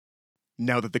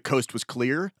 Now that the coast was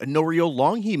clear, Honorio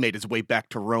Longhi made his way back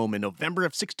to Rome in November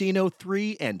of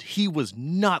 1603, and he was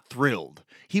not thrilled.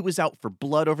 He was out for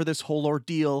blood over this whole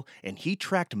ordeal, and he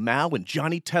tracked Mao and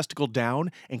Johnny Testicle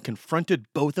down and confronted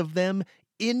both of them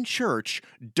in church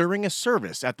during a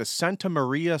service at the Santa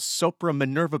Maria Sopra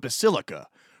Minerva Basilica.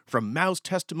 From Mao's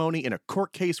testimony in a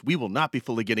court case we will not be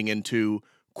fully getting into,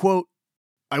 quote,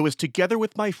 "I was together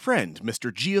with my friend,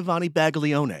 Mr. Giovanni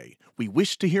Baglione. We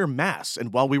wished to hear Mass,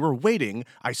 and while we were waiting,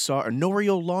 I saw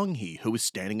Honorio Longhi, who was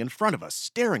standing in front of us,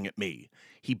 staring at me.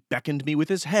 He beckoned me with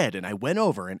his head, and I went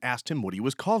over and asked him what he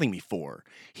was calling me for.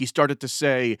 He started to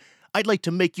say, 'I'd like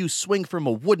to make you swing from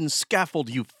a wooden scaffold,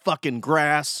 you fucking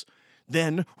grass.'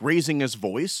 Then, raising his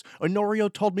voice, Honorio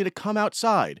told me to come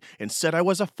outside and said I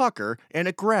was a fucker and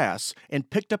a grass and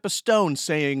picked up a stone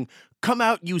saying, 'Come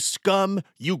out, you scum,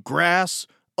 you grass,'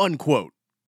 unquote.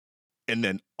 And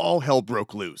then all hell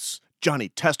broke loose. Johnny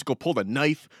Testicle pulled a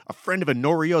knife, a friend of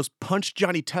Honorio's punched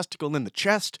Johnny Testicle in the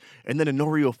chest, and then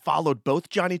Honorio followed both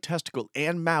Johnny Testicle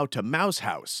and Mao to Mao's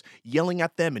house, yelling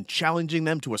at them and challenging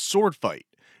them to a sword fight.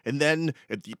 And then,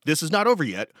 this is not over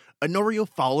yet, Honorio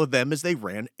followed them as they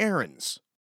ran errands.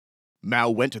 Mao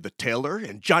went to the tailor,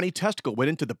 and Johnny Testicle went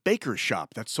into the baker's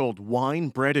shop that sold wine,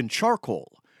 bread, and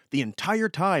charcoal. The entire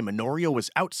time, Honorio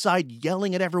was outside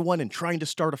yelling at everyone and trying to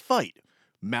start a fight.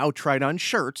 Mao tried on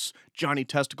shirts, Johnny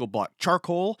Testicle bought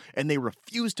charcoal, and they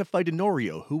refused to fight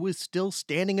Honorio, who was still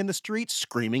standing in the street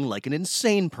screaming like an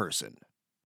insane person.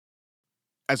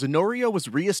 As Honorio was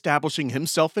re-establishing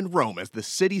himself in Rome as the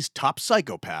city's top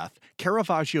psychopath,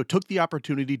 Caravaggio took the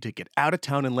opportunity to get out of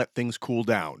town and let things cool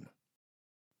down.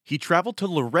 He traveled to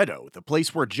Loreto, the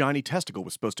place where Johnny Testicle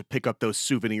was supposed to pick up those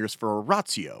souvenirs for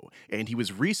Orazio, and he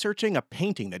was researching a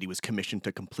painting that he was commissioned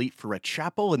to complete for a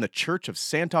chapel in the Church of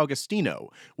Sant'Agostino,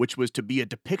 which was to be a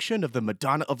depiction of the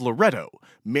Madonna of Loreto,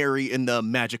 Mary in the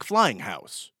Magic Flying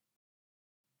House.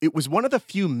 It was one of the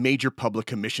few major public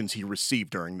commissions he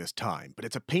received during this time, but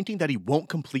it's a painting that he won't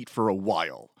complete for a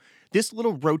while. This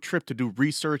little road trip to do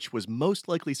research was most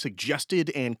likely suggested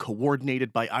and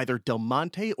coordinated by either Del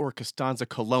Monte or Costanza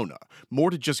Colonna, more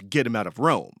to just get him out of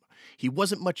Rome. He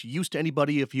wasn't much use to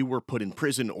anybody if he were put in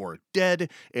prison or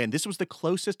dead, and this was the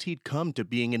closest he'd come to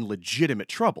being in legitimate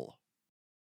trouble.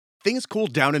 Things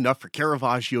cooled down enough for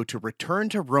Caravaggio to return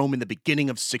to Rome in the beginning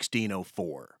of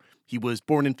 1604. He was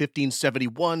born in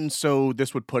 1571, so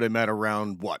this would put him at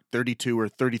around, 32 or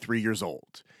 33 years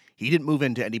old. He didn't move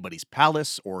into anybody's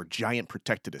palace or giant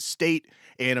protected estate,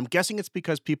 and I'm guessing it's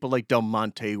because people like Del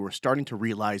Monte were starting to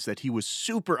realize that he was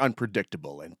super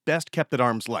unpredictable and best kept at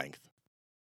arm's length.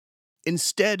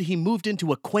 Instead, he moved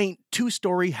into a quaint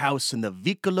two-story house in the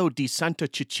Vicolo di Santa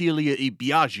Cecilia e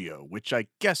Biagio, which I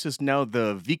guess is now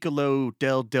the Vicolo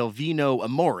del Delvino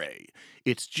Amore.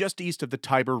 It's just east of the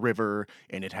Tiber River,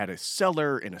 and it had a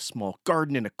cellar and a small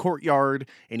garden and a courtyard,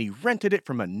 and he rented it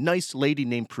from a nice lady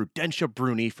named Prudentia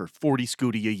Bruni for 40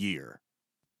 scudi a year.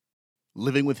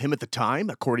 Living with him at the time,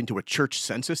 according to a church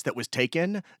census that was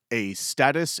taken, a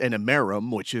status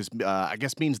enemerum, which is,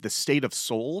 means the state of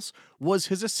souls, was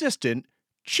his assistant,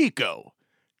 Chico.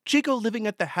 Chico living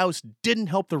at the house didn't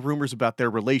help the rumors about their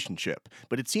relationship,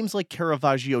 but it seems like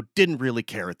Caravaggio didn't really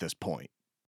care at this point.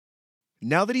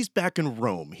 Now that he's back in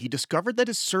Rome, he discovered that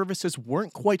his services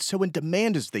weren't quite so in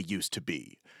demand as they used to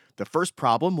be. The first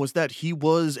problem was that he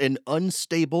was an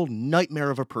unstable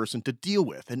nightmare of a person to deal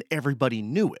with, and everybody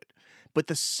knew it. But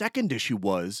the second issue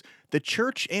was, the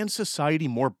church and society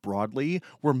more broadly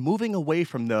were moving away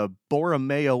from the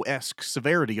Borromeo-esque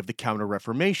severity of the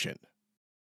Counter-Reformation.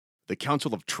 The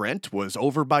Council of Trent was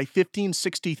over by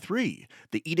 1563.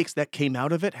 The edicts that came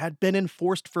out of it had been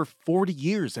enforced for 40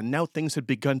 years, and now things had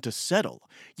begun to settle.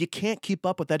 You can't keep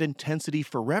up with that intensity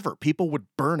forever. People would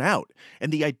burn out,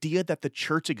 and the idea that the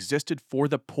church existed for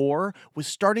the poor was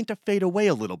starting to fade away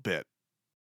a little bit.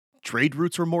 Trade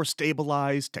routes were more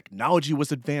stabilized, technology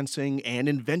was advancing, and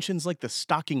inventions like the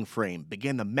stocking frame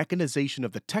began the mechanization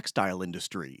of the textile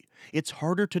industry. It's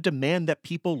harder to demand that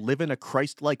people live in a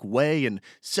Christ-like way and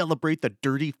celebrate the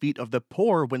dirty feet of the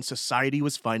poor when society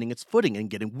was finding its footing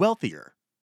and getting wealthier.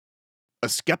 A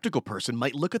skeptical person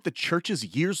might look at the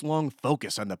church's years-long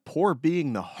focus on the poor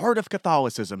being the heart of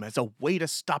Catholicism as a way to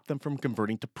stop them from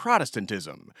converting to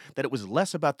Protestantism, that it was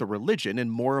less about the religion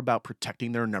and more about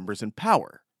protecting their numbers and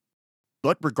power.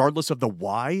 But regardless of the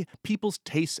why, people's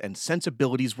tastes and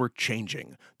sensibilities were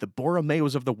changing. The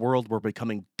Borromeos of the world were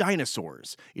becoming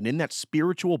dinosaurs, and in that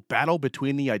spiritual battle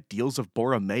between the ideals of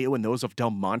Borromeo and those of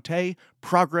Del Monte,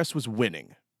 progress was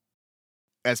winning.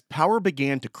 As power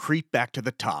began to creep back to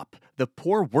the top, the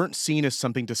poor weren't seen as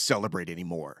something to celebrate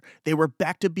anymore. They were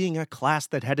back to being a class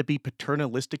that had to be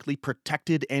paternalistically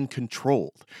protected and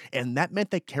controlled, and that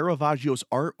meant that Caravaggio's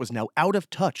art was now out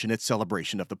of touch in its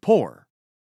celebration of the poor.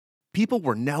 People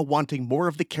were now wanting more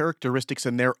of the characteristics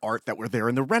in their art that were there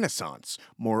in the Renaissance.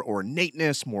 More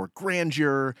ornateness, more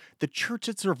grandeur. The church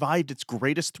had survived its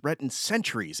greatest threat in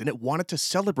centuries, and it wanted to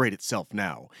celebrate itself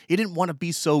now. It didn't want to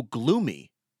be so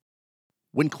gloomy.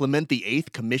 When Clement VIII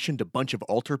commissioned a bunch of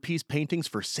altarpiece paintings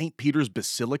for St. Peter's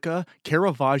Basilica,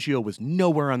 Caravaggio was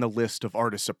nowhere on the list of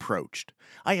artists approached.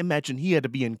 I imagine he had to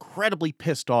be incredibly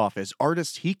pissed off as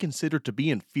artists he considered to be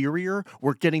inferior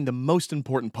were getting the most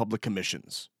important public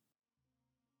commissions.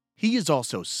 He is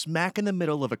also smack in the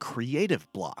middle of a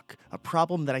creative block, a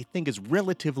problem that I think is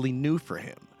relatively new for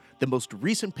him. The most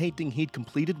recent painting he'd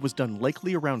completed was done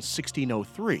likely around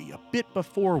 1603, a bit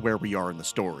before where we are in the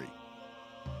story.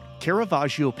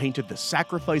 Caravaggio painted the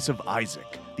Sacrifice of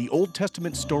Isaac, the Old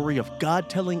Testament story of God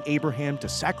telling Abraham to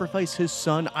sacrifice his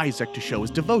son Isaac to show his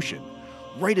devotion.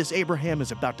 Right as Abraham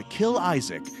is about to kill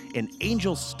Isaac, an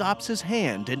angel stops his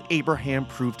hand and Abraham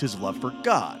proved his love for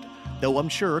God, though I'm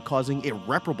sure causing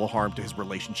irreparable harm to his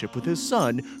relationship with his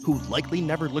son, who likely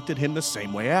never looked at him the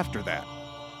same way after that.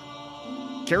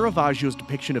 Caravaggio's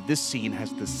depiction of this scene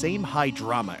has the same high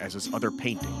drama as his other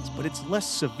paintings, but it's less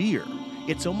severe.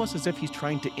 It's almost as if he's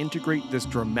trying to integrate this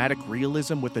dramatic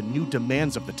realism with the new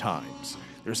demands of the times.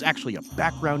 There's actually a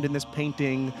background in this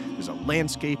painting, there's a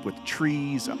landscape with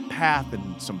trees, a path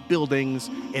and some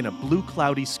buildings, and a blue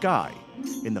cloudy sky.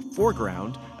 In the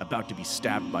foreground, about to be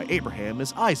stabbed by Abraham,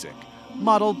 is Isaac,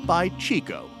 modeled by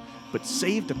Chico, but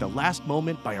saved at the last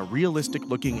moment by a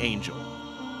realistic-looking angel.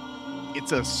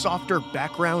 It's a softer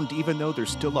background, even though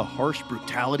there's still a harsh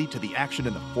brutality to the action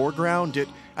in the foreground.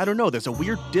 I don't know, there's a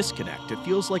weird disconnect. It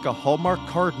feels like a Hallmark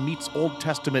card meets Old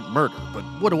Testament murder, but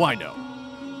what do I know?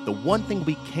 The one thing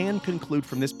we can conclude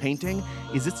from this painting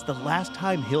is it's the last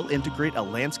time he'll integrate a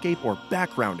landscape or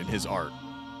background in his art.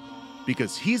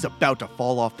 Because he's about to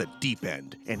fall off the deep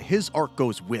end, and his art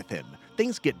goes with him.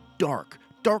 Things get dark,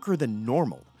 darker than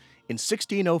normal. In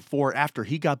 1604, after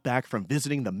he got back from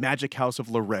visiting the Magic House of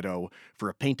Loretto for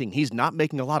a painting he's not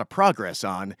making a lot of progress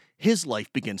on, his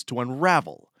life begins to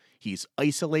unravel. He's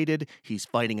isolated, he's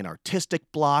fighting an artistic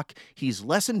block, he's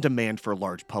less in demand for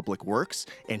large public works,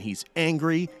 and he's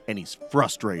angry and he's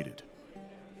frustrated.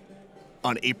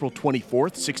 On April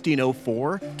 24th,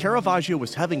 1604, Caravaggio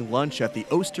was having lunch at the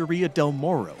Osteria del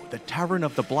Moro, the Tavern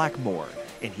of the Blackmoor,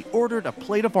 and he ordered a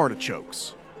plate of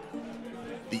artichokes.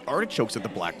 The artichokes at the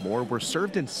Blackmoor were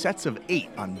served in sets of 8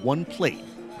 on one plate.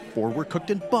 4 were cooked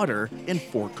in butter and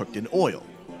 4 cooked in oil.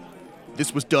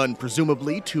 This was done,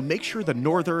 presumably, to make sure the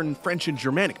northern French and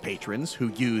Germanic patrons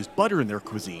who used butter in their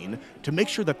cuisine to make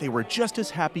sure that they were just as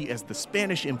happy as the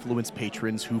Spanish-influenced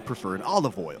patrons who preferred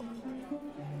olive oil.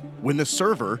 When the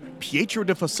server, Pietro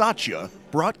da Focaccia,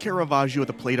 brought Caravaggio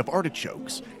the plate of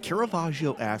artichokes,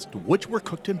 Caravaggio asked which were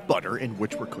cooked in butter and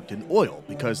which were cooked in oil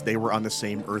because they were on the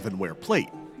same earthenware plate.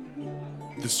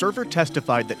 The server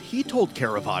testified that he told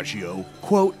Caravaggio,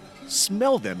 quote,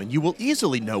 "Smell them and you will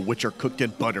easily know which are cooked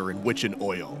in butter and which in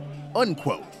oil,"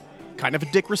 unquote. Kind of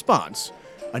a dick response.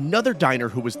 Another diner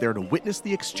who was there to witness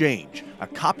the exchange, a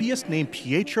copyist named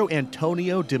Pietro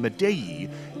Antonio de Medei,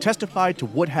 testified to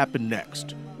what happened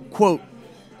next. Quote,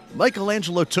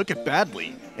 "Michelangelo took it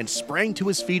badly and sprang to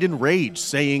his feet in rage,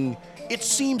 saying, 'It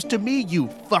seems to me, you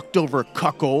fucked-over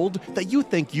cuckold, that you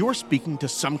think you're speaking to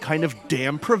some kind of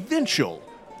damn provincial,'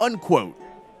 unquote."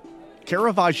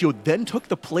 Caravaggio then took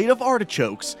the plate of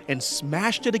artichokes and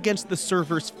smashed it against the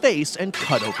server's face and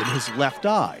cut open his left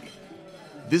eye.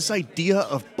 This idea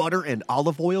of butter and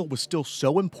olive oil was still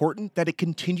so important that it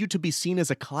continued to be seen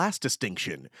as a class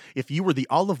distinction. If you were the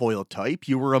olive oil type,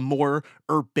 you were a more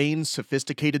urbane,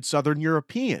 sophisticated Southern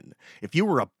European. If you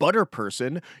were a butter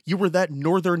person, you were that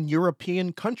Northern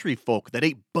European country folk that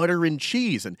ate butter and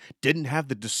cheese and didn't have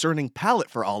the discerning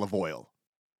palate for olive oil.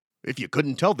 If you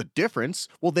couldn't tell the difference,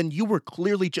 well then you were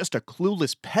clearly just a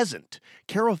clueless peasant.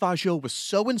 Caravaggio was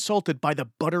so insulted by the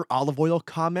butter olive oil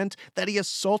comment that he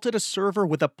assaulted a server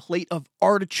with a plate of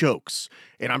artichokes.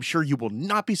 And I'm sure you will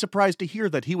not be surprised to hear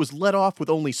that he was let off with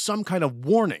only some kind of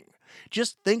warning.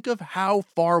 Just think of how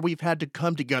far we've had to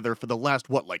come together for the last,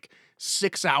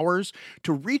 6 hours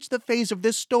to reach the phase of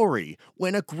this story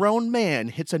when a grown man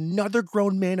hits another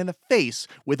grown man in the face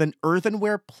with an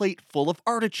earthenware plate full of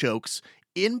artichokes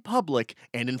in public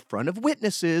and in front of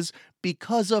witnesses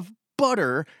because of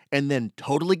butter, and then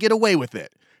totally get away with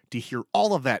it. To hear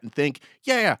all of that and think,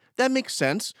 yeah, that makes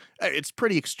sense. It's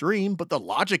pretty extreme, but the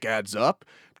logic adds up.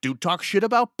 Dude talk shit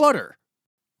about butter.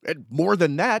 And more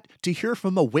than that, to hear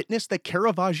from a witness that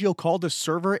Caravaggio called a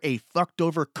server a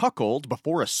fucked-over cuckold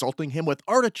before assaulting him with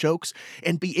artichokes,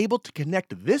 and be able to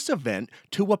connect this event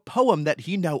to a poem that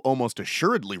he now almost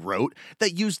assuredly wrote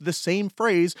that used the same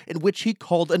phrase in which he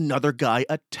called another guy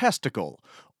a testicle.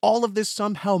 All of this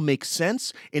somehow makes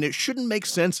sense, and it shouldn't make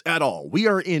sense at all. We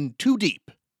are in too deep.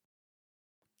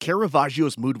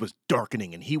 Caravaggio's mood was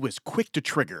darkening, and he was quick to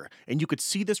trigger, and you could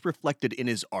see this reflected in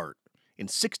his art. In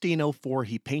 1604,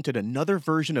 he painted another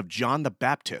version of John the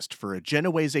Baptist for a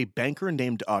Genoese banker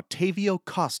named Ottavio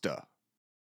Costa.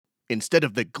 Instead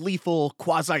of the gleeful,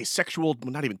 quasi-sexual,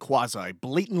 not even quasi,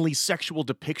 blatantly sexual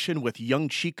depiction with young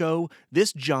Chico,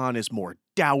 this John is more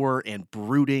dour and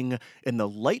brooding, and the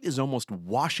light is almost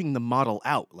washing the model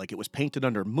out like it was painted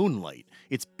under moonlight.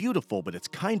 It's beautiful, but it's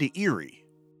kinda eerie.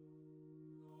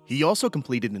 He also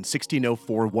completed in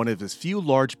 1604 one of his few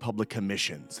large public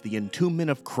commissions, the Entombment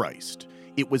of Christ.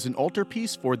 It was an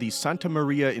altarpiece for the Santa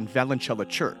Maria in Vallicella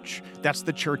Church. That's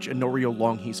the church Onorio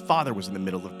Longhi's father was in the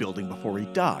middle of building before he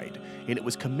died, and it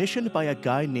was commissioned by a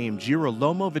guy named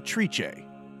Girolamo Vitrice.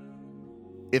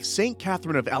 If St.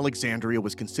 Catherine of Alexandria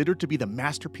was considered to be the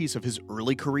masterpiece of his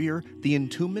early career, the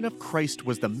Entombment of Christ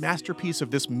was the masterpiece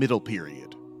of this middle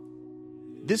period.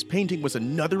 This painting was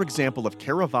another example of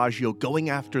Caravaggio going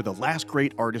after the last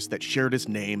great artist that shared his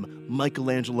name,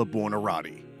 Michelangelo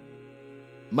Buonarroti.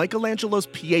 Michelangelo's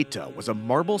Pieta was a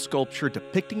marble sculpture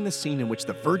depicting the scene in which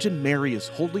the Virgin Mary is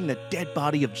holding the dead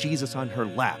body of Jesus on her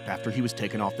lap after he was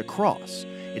taken off the cross.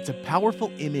 It's a powerful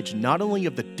image not only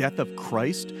of the death of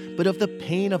Christ, but of the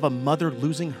pain of a mother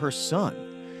losing her son.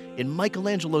 In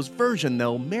Michelangelo's version,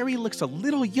 though, Mary looks a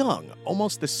little young,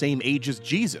 almost the same age as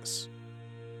Jesus.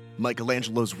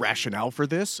 Michelangelo's rationale for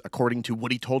this, according to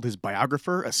what he told his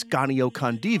biographer Ascanio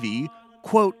Condivi,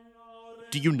 quote,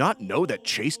 "Do you not know that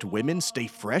chaste women stay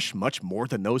fresh much more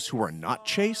than those who are not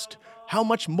chaste? How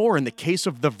much more in the case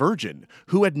of the Virgin,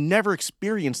 who had never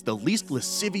experienced the least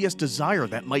lascivious desire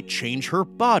that might change her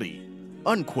body?"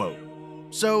 Unquote.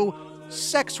 So,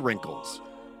 sex wrinkles.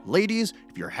 Ladies,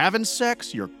 if you're having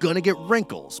sex, you're gonna get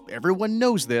wrinkles. Everyone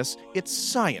knows this. It's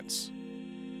science.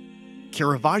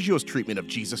 Caravaggio's treatment of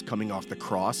Jesus coming off the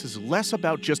cross is less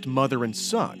about just mother and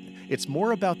son. It's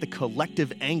more about the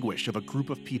collective anguish of a group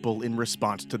of people in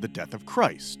response to the death of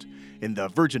Christ. And the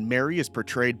Virgin Mary is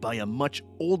portrayed by a much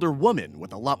older woman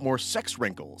with a lot more sex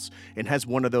wrinkles and has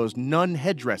one of those nun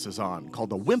headdresses on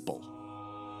called a wimple.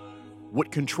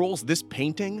 What controls this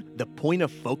painting, the point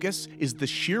of focus, is the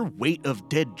sheer weight of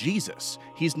dead Jesus.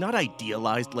 He's not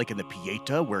idealized like in the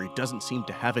Pieta, where he doesn't seem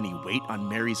to have any weight on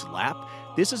Mary's lap.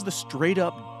 This is the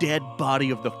straight-up dead body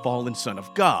of the fallen Son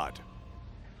of God.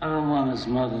 I don't want his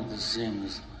mother to see him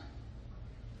this way.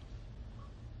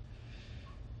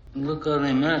 Look how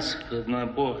they massacred my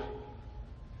boy.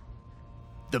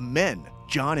 The men,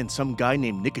 John and some guy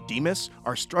named Nicodemus,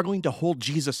 are struggling to hold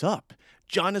Jesus up.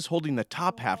 John is holding the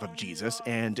top half of Jesus,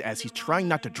 and as he's trying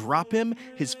not to drop him,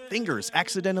 his fingers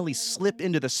accidentally slip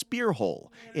into the spear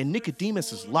hole, and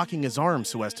Nicodemus is locking his arms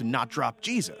so as to not drop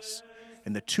Jesus.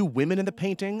 And the two women in the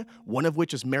painting, one of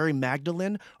which is Mary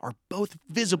Magdalene, are both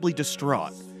visibly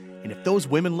distraught. And if those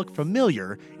women look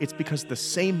familiar, it's because the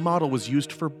same model was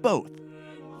used for both,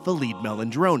 Felice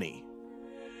Melandroni.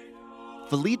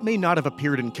 Felice may not have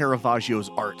appeared in Caravaggio's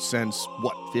art since,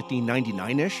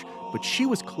 1599-ish, but she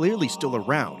was clearly still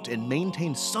around and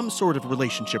maintained some sort of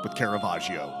relationship with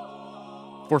Caravaggio.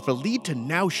 For Felice to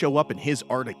now show up in his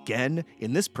art again,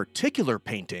 in this particular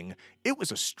painting, it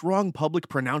was a strong public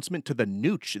pronouncement to the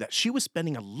Nooch that she was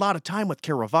spending a lot of time with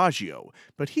Caravaggio,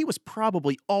 but he was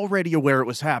probably already aware it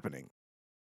was happening.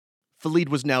 Felice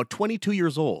was now 22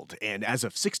 years old, and as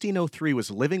of 1603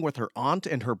 was living with her aunt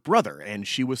and her brother, and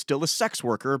she was still a sex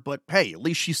worker, but hey, at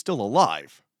least she's still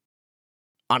alive.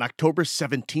 On October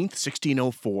 17,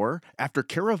 1604, after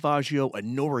Caravaggio,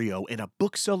 Honorio, and a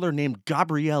bookseller named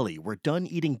Gabrielli were done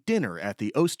eating dinner at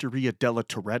the Osteria della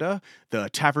Torretta, the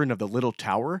tavern of the Little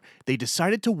Tower, they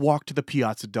decided to walk to the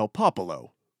Piazza del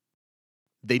Popolo.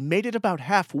 They made it about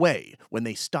halfway when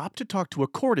they stopped to talk to a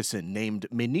courtesan named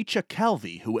Menicia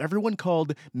Calvi, who everyone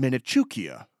called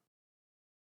Menichukia.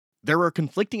 There are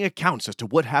conflicting accounts as to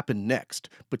what happened next,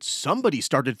 but somebody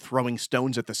started throwing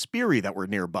stones at the sbirri that were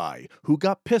nearby, who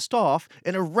got pissed off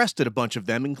and arrested a bunch of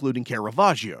them, including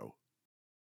Caravaggio.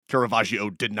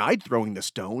 Caravaggio denied throwing the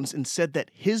stones and said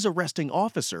that his arresting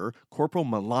officer, Corporal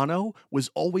Milano, was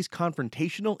always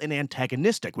confrontational and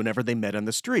antagonistic whenever they met on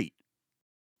the street.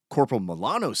 Corporal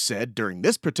Milano said during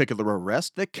this particular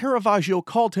arrest that Caravaggio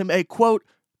called him a, quote,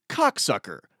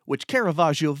 cocksucker, which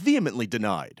Caravaggio vehemently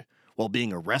denied. While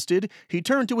being arrested, he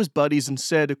turned to his buddies and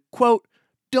said, quote,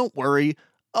 "Don't worry,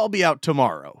 I'll be out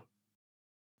tomorrow."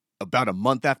 About a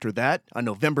month after that, on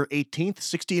November 18th,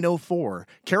 1604,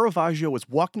 Caravaggio was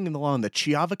walking along the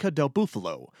Chiavica del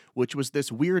Bufalo, which was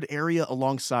this weird area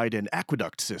alongside an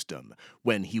aqueduct system,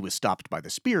 when he was stopped by the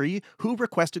sbirri, who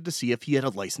requested to see if he had a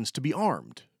license to be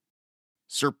armed.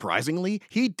 Surprisingly,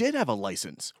 he did have a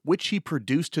license, which he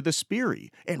produced to the sbirri,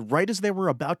 and right as they were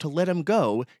about to let him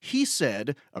go, he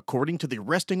said, according to the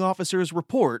arresting officer's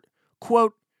report,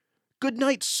 quote, "Good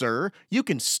night, sir, you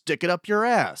can stick it up your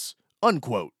ass,"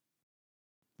 unquote.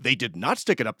 They did not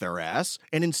stick it up their ass,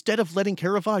 and instead of letting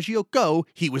Caravaggio go,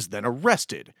 he was then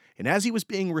arrested, and as he was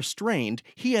being restrained,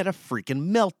 he had a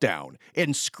freaking meltdown,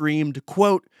 and screamed,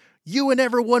 quote, "You and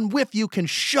everyone with you can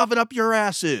shove it up your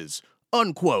asses,"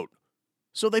 unquote.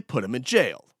 So they put him in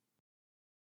jail.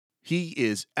 He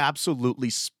is absolutely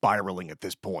spiraling at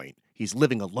this point. He's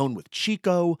living alone with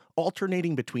Chico,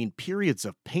 alternating between periods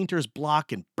of painter's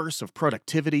block and bursts of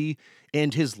productivity,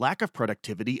 and his lack of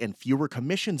productivity and fewer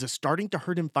commissions is starting to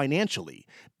hurt him financially.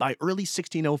 By early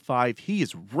 1605, he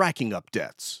is racking up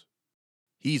debts.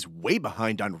 He's way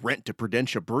behind on rent to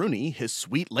Prudentia Bruni, his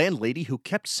sweet landlady who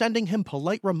kept sending him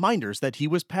polite reminders that he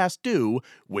was past due,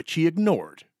 which he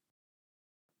ignored.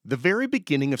 The very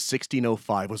beginning of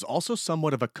 1605 was also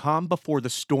somewhat of a calm before the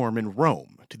storm in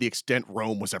Rome, to the extent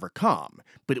Rome was ever calm,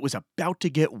 but it was about to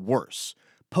get worse.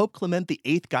 Pope Clement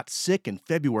VIII got sick in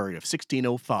February of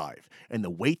 1605, and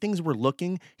the way things were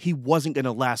looking, he wasn't going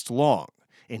to last long,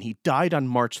 and he died on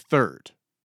March 3rd.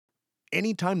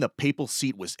 Anytime the papal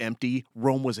seat was empty,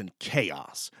 Rome was in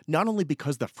chaos, not only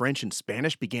because the French and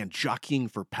Spanish began jockeying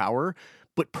for power,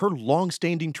 but per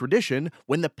long-standing tradition,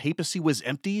 when the papacy was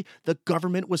empty, the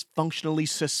government was functionally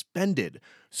suspended.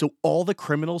 So all the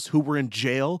criminals who were in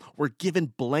jail were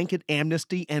given blanket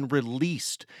amnesty and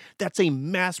released. That's a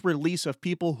mass release of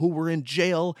people who were in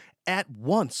jail at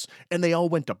once, and they all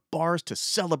went to bars to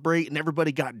celebrate, and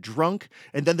everybody got drunk,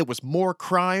 and then there was more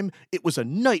crime. It was a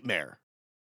nightmare.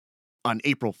 On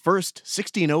April 1st,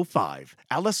 1605,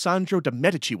 Alessandro de'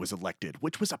 Medici was elected,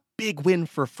 which was a big win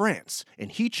for France,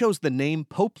 and he chose the name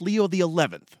Pope Leo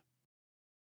XI.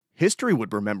 History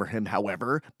would remember him,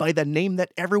 however, by the name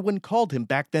that everyone called him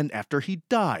back then after he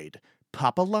died,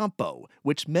 Papa Lampo,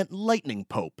 which meant lightning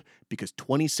pope, because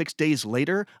 26 days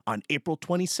later, on April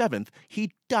 27th, he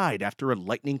died after a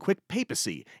lightning-quick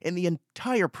papacy, and the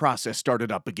entire process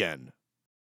started up again.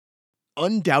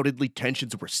 Undoubtedly,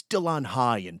 tensions were still on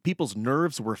high, and people's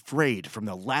nerves were frayed from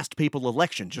the last papal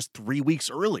election just 3 weeks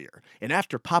earlier. And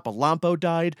after Papa Lampo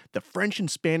died, the French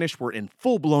and Spanish were in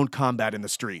full-blown combat in the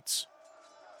streets.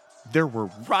 There were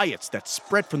riots that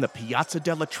spread from the Piazza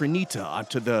della Trinita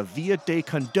onto the Via dei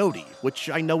Condotti, which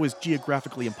I know is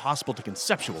geographically impossible to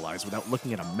conceptualize without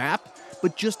looking at a map,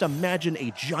 but just imagine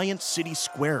a giant city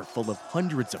square full of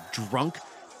hundreds of drunk,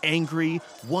 angry,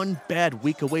 one bad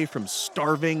week away from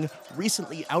starving,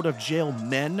 recently out of jail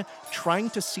men trying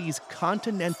to seize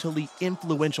continentally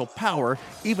influential power,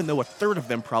 even though a third of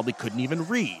them probably couldn't even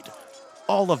read.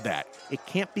 All of that, it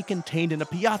can't be contained in a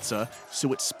piazza,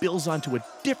 so it spills onto a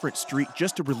different street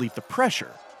just to relieve the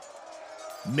pressure.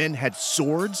 Men had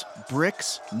swords,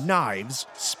 bricks, knives,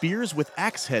 spears with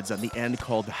axe heads on the end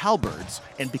called halberds,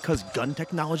 and because gun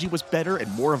technology was better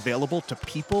and more available to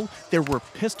people, there were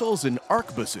pistols and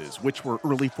arquebuses, which were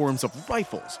early forms of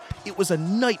rifles. It was a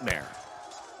nightmare.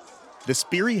 The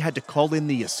Sbirri had to call in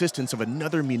the assistance of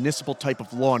another municipal type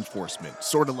of law enforcement,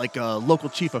 sort of like a local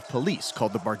chief of police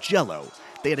called the Bargello.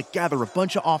 They had to gather a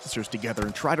bunch of officers together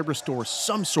and try to restore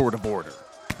some sort of order.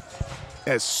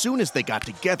 As soon as they got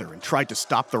together and tried to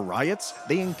stop the riots,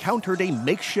 they encountered a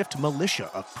makeshift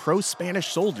militia of pro-Spanish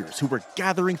soldiers who were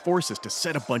gathering forces to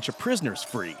set a bunch of prisoners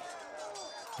free.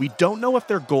 We don't know if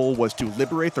their goal was to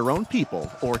liberate their own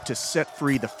people or to set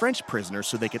free the French prisoners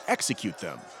so they could execute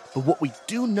them, but what we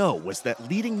do know was that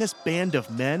leading this band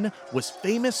of men was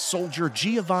famous soldier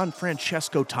Giovan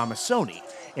Francesco Tomassoni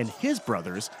and his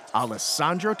brothers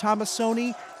Alessandro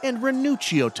Tomassoni and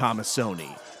Ranuccio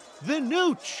Tomassoni. The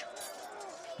Nooch!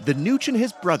 The Nooch and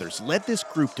his brothers led this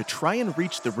group to try and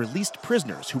reach the released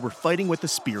prisoners who were fighting with the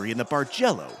Sbirri and the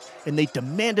Bargello, and they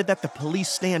demanded that the police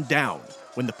stand down.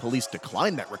 When the police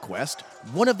declined that request,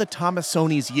 one of the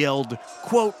Tomassonis yelled,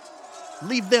 quote,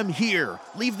 leave them here,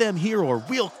 or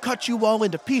we'll cut you all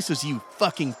into pieces, you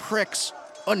fucking pricks,"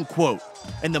 unquote.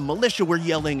 And the militia were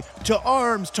yelling, to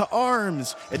arms,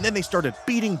 and then they started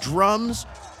beating drums.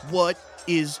 What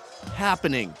is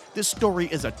happening? This story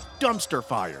is a dumpster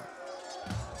fire.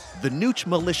 The Nooch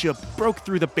militia broke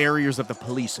through the barriers of the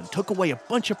police and took away a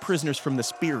bunch of prisoners from the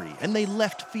Sbirri, and they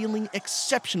left feeling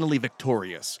exceptionally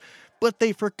victorious. But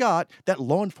they forgot that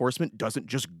law enforcement doesn't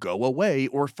just go away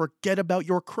or forget about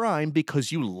your crime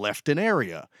because you left an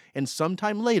area, and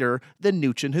sometime later, the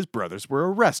Nooch and his brothers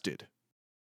were arrested.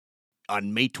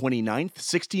 On May 29th,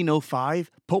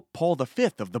 1605, Pope Paul V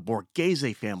of the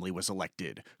Borghese family was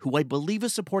elected, who I believe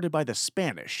is supported by the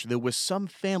Spanish, though with some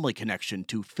family connection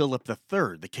to Philip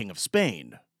III, the King of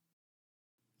Spain.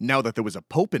 Now that there was a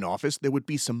pope in office, there would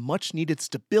be some much-needed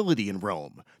stability in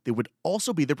Rome. There would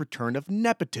also be the return of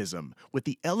nepotism, with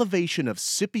the elevation of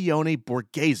Scipione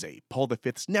Borghese, Paul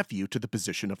V's nephew, to the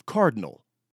position of cardinal.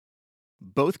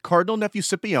 Both Cardinal nephew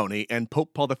Scipione and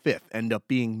Pope Paul V end up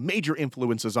being major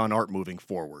influences on art moving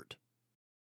forward.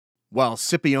 While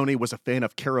Scipione was a fan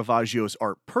of Caravaggio's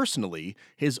art personally,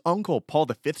 his uncle Paul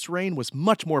V's reign was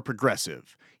much more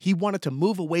progressive. He wanted to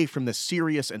move away from the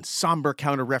serious and somber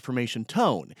Counter-Reformation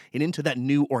tone and into that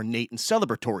new ornate and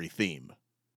celebratory theme.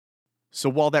 So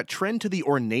while that trend to the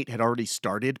ornate had already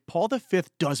started, Paul V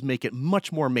does make it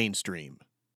much more mainstream.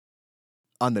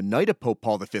 On the night of Pope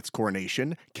Paul V's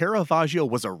coronation, Caravaggio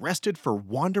was arrested for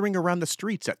wandering around the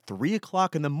streets at 3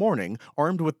 o'clock in the morning,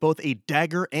 armed with both a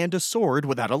dagger and a sword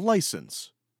without a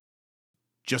license.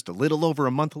 Just a little over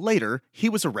a month later, he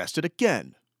was arrested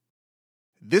again.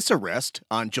 This arrest,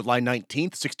 on July 19,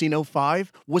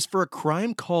 1605, was for a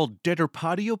crime called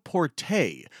Deturpatio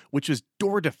Portae, which was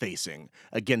door defacing,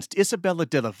 against Isabella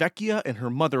della Vecchia and her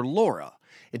mother Laura.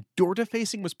 And door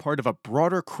defacing was part of a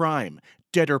broader crime,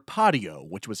 Deturpatio,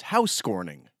 which was house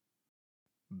scorning.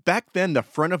 Back then, the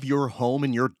front of your home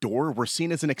and your door were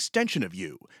seen as an extension of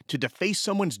you. To deface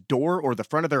someone's door or the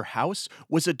front of their house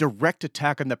was a direct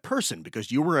attack on the person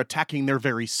because you were attacking their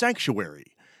very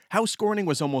sanctuary. House scorning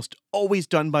was almost always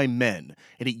done by men,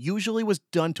 and it usually was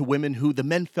done to women who the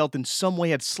men felt in some way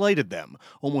had slighted them,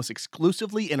 almost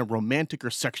exclusively in a romantic or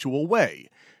sexual way.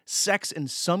 Sex in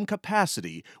some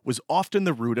capacity was often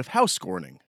the root of house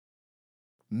scorning.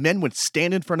 Men would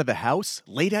stand in front of the house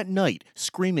late at night,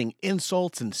 screaming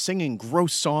insults and singing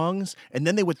gross songs, and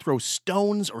then they would throw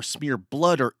stones or smear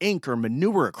blood or ink or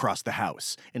manure across the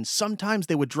house, and sometimes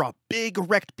they would draw big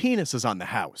erect penises on the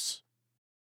house.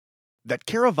 That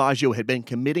Caravaggio had been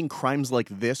committing crimes like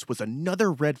this was another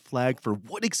red flag for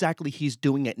what exactly he's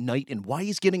doing at night and why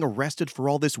he's getting arrested for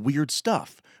all this weird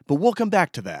stuff, but we'll come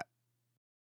back to that.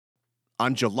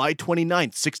 On July 29,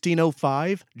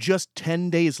 1605, just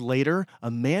 10 days later, a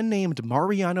man named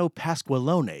Mariano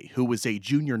Pasqualone, who was a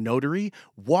junior notary,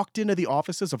 walked into the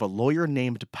offices of a lawyer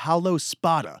named Paolo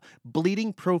Spada,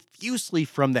 bleeding profusely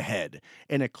from the head,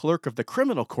 and a clerk of the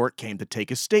criminal court came to take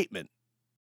his statement.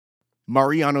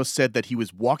 Mariano said that he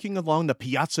was walking along the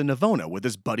Piazza Navona with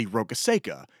his buddy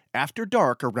Rocaseca after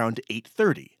dark around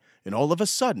 8:30. And all of a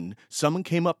sudden, someone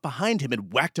came up behind him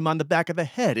and whacked him on the back of the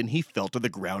head, and he fell to the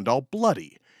ground all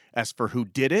bloody. As for who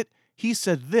did it, he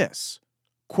said this,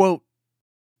 quote,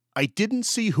 "I didn't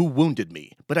see who wounded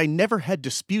me, but I never had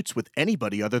disputes with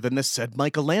anybody other than the said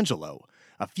Michelangelo.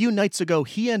 A few nights ago,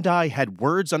 he and I had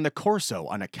words on the Corso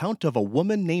on account of a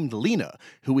woman named Lina,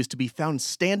 who is to be found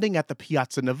standing at the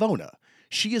Piazza Navona.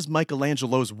 She is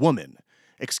Michelangelo's woman.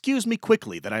 Excuse me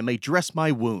quickly that I may dress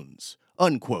my wounds."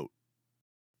 Unquote.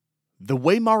 The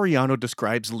way Mariano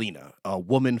describes Lina, a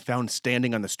woman found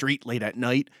standing on the street late at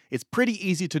night, it's pretty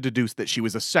easy to deduce that she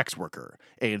was a sex worker,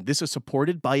 and this is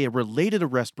supported by a related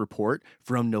arrest report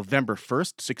from November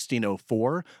 1st,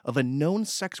 1604, of a known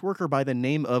sex worker by the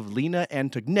name of Lina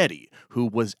Antognetti, who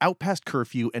was out past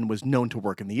curfew and was known to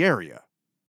work in the area.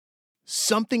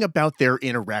 Something about their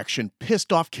interaction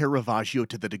pissed off Caravaggio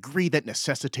to the degree that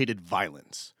necessitated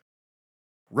violence.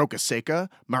 Rocaseca,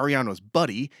 Mariano's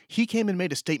buddy, he came and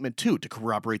made a statement too to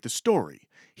corroborate the story.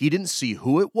 He didn't see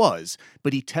who it was,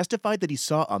 but he testified that he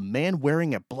saw a man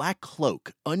wearing a black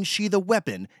cloak unsheath a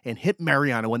weapon and hit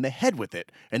Mariano in the head with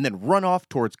it, and then run off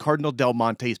towards Cardinal Del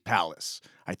Monte's palace.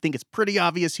 I think it's pretty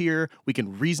obvious here. We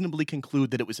can reasonably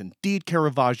conclude that it was indeed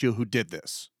Caravaggio who did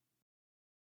this.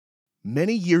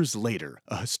 Many years later,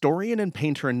 a historian and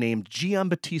painter named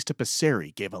Giambattista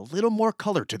Passeri gave a little more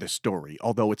color to this story,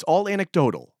 although it's all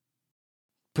anecdotal.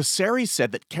 Passeri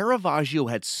said that Caravaggio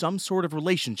had some sort of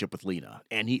relationship with Lina,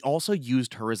 and he also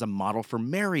used her as a model for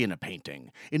Mary in a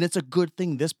painting. And it's a good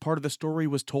thing this part of the story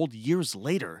was told years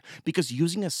later, because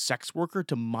using a sex worker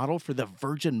to model for the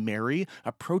Virgin Mary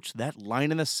approached that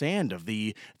line in the sand of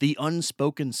the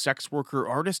unspoken sex worker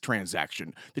artist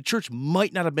transaction. The church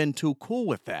might not have been too cool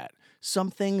with that.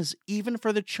 Some things, even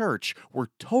for the church,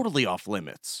 were totally off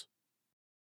limits.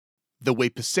 The way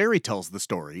Passeri tells the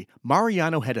story,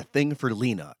 Mariano had a thing for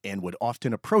Lina and would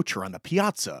often approach her on the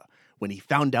piazza. When he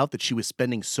found out that she was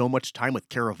spending so much time with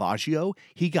Caravaggio,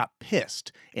 he got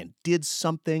pissed and did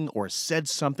something or said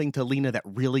something to Lina that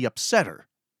really upset her.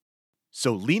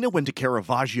 So Lina went to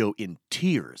Caravaggio in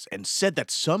tears and said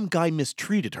that some guy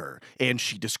mistreated her, and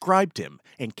she described him,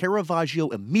 and Caravaggio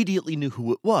immediately knew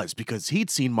who it was because he'd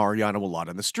seen Mariano a lot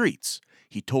on the streets.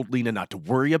 He told Lina not to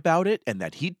worry about it and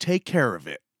that he'd take care of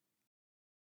it.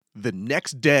 The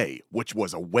next day, which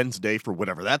was a Wednesday for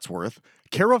whatever that's worth,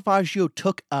 Caravaggio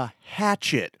took a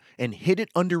hatchet and hid it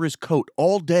under his coat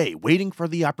all day, waiting for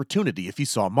the opportunity if he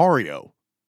saw Mario.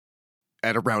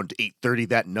 At around 8:30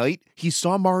 that night, he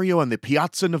saw Mario on the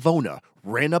Piazza Navona,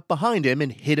 ran up behind him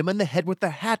and hit him in the head with the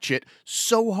hatchet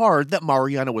so hard that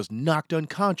Mariano was knocked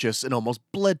unconscious and almost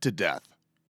bled to death.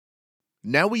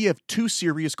 Now we have two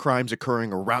serious crimes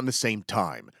occurring around the same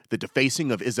time, the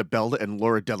defacing of Isabella and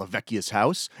Laura Della Vecchia's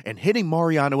house and hitting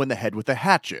Mariano in the head with a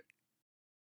hatchet.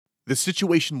 The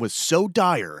situation was so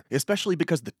dire, especially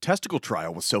because the testicle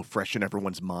trial was so fresh in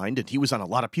everyone's mind and he was on a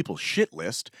lot of people's shit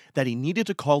list, that he needed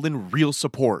to call in real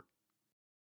support.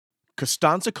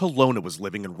 Costanza Colonna was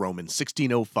living in Rome in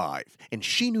 1605, and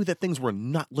she knew that things were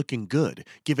not looking good,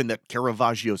 given that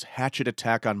Caravaggio's hatchet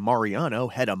attack on Mariano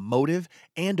had a motive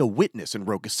and a witness in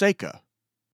Rocaseca.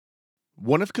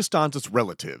 One of Costanza's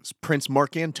relatives, Prince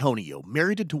Mark Antonio,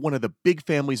 married into one of the big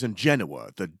families in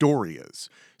Genoa, the Dorias,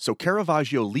 so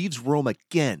Caravaggio leaves Rome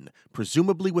again,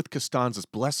 presumably with Costanza's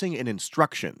blessing and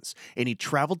instructions, and he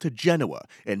traveled to Genoa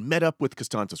and met up with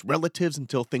Costanza's relatives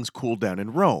until things cooled down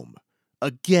in Rome.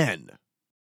 Again.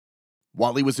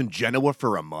 While he was in Genoa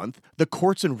for a month, the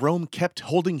courts in Rome kept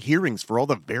holding hearings for all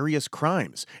the various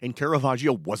crimes, and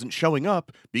Caravaggio wasn't showing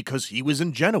up because he was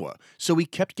in Genoa, so he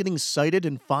kept getting cited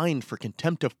and fined for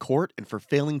contempt of court and for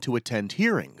failing to attend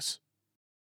hearings.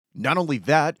 Not only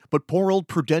that, but poor old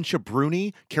Prudentia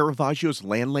Bruni, Caravaggio's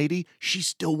landlady, she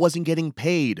still wasn't getting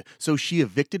paid, so she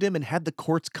evicted him and had the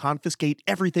courts confiscate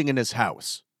everything in his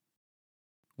house.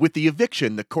 With the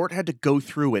eviction, the court had to go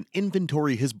through and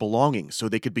inventory his belongings so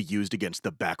they could be used against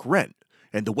the back rent.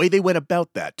 And the way they went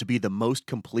about that to be the most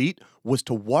complete was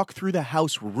to walk through the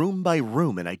house room by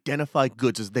room and identify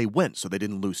goods as they went so they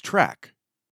didn't lose track.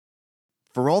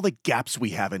 For all the gaps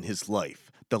we have in his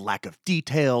life, the lack of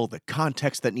detail, the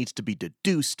context that needs to be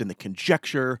deduced, and the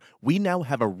conjecture, we now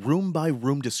have a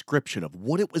room-by-room description of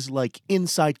what it was like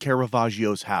inside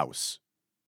Caravaggio's house.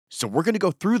 So we're going to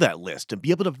go through that list and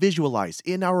be able to visualize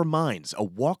in our minds a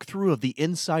walkthrough of the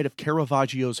inside of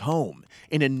Caravaggio's home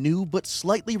in a new but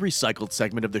slightly recycled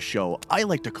segment of the show I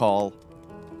like to call...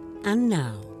 And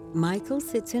now, Michael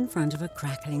sits in front of a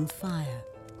crackling fire,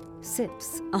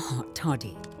 sips a hot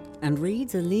toddy, and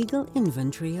reads a legal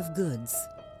inventory of goods,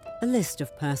 a list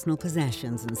of personal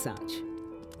possessions and such,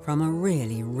 from a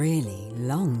really, really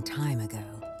long time ago.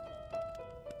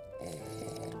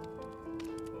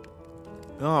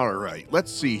 Alright,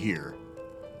 let's see here.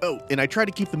 Oh, and I try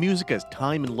to keep the music as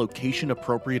time and location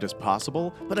appropriate as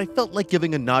possible, but I felt like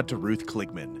giving a nod to Ruth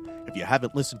Kligman. If you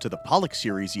haven't listened to the Pollock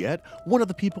series yet, one of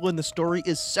the people in the story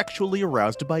is sexually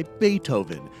aroused by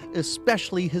Beethoven,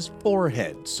 especially his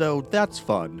forehead, so that's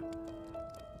fun.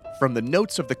 From the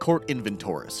notes of the court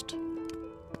inventorist.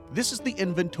 This is the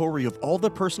inventory of all the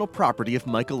personal property of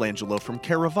Michelangelo from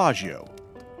Caravaggio.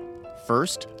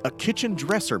 First, a kitchen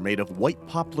dresser made of white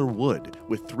poplar wood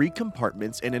with 3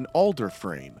 compartments and an alder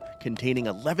frame containing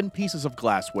 11 pieces of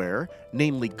glassware,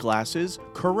 namely glasses,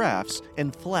 carafes,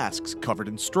 and flasks covered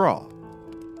in straw.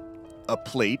 A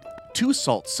plate, 2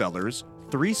 salt cellars,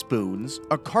 3 spoons,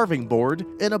 a carving board,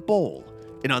 and a bowl.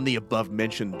 And on the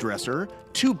above-mentioned dresser,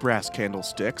 2 brass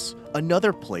candlesticks,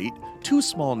 another plate, 2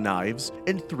 small knives,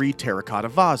 and 3 terracotta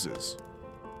vases.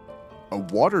 A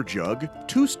water jug,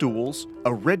 2 stools,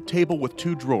 a red table with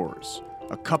 2 drawers,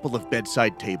 a couple of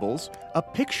bedside tables, a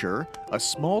picture, a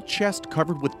small chest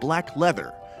covered with black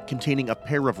leather, containing a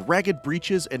pair of ragged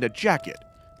breeches and a jacket.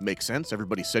 Makes sense,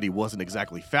 everybody said he wasn't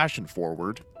exactly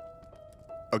fashion-forward.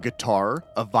 A guitar,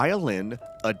 a violin,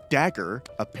 a dagger,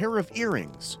 a pair of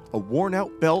earrings, a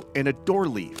worn-out belt, and a door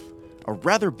leaf, a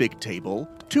rather big table,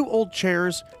 2 old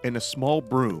chairs, and a small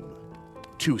broom.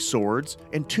 2 swords,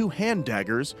 and 2 hand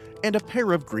daggers, and a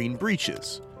pair of green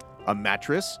breeches, a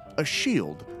mattress, a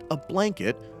shield, a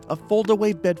blanket, a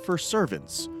fold-away bed for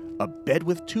servants, a bed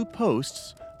with 2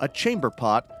 posts, a chamber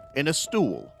pot, and a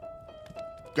stool.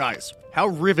 Guys, how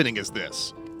riveting is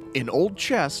this? An old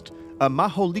chest, a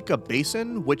majolica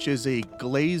basin, which is a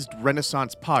glazed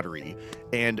Renaissance pottery,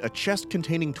 and a chest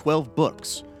containing 12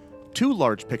 books, 2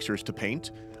 large pictures to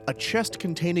paint, a chest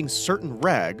containing certain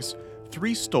rags,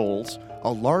 3 stoles,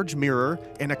 a large mirror,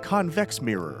 and a convex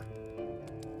mirror.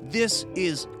 This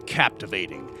is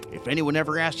captivating. If anyone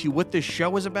ever asks you what this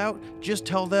show is about, just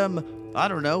tell them, I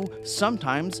don't know,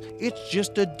 sometimes it's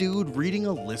just a dude reading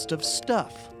a list of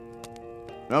stuff.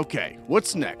 Okay,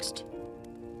 what's next?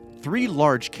 3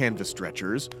 large canvas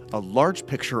stretchers, a large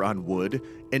picture on wood,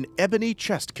 an ebony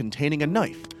chest containing a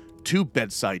knife, 2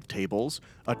 bedside tables,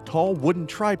 a tall wooden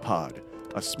tripod,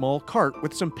 a small cart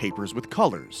with some papers with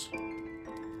colors.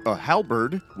 A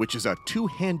halberd, which is a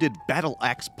 2-handed battle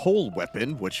axe pole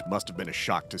weapon, which must have been a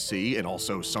shock to see, and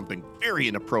also something very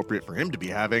inappropriate for him to be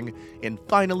having. And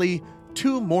finally,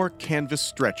 2 more canvas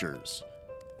stretchers.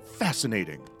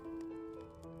 Fascinating.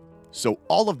 So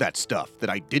all of that stuff that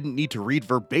I didn't need to read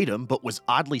verbatim but was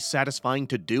oddly satisfying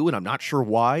to do, and I'm not sure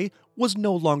why, was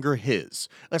no longer his.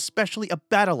 Especially a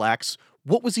battle axe.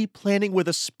 What was he planning with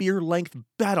a spear-length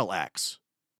battle axe?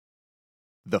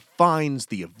 The fines,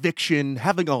 the eviction,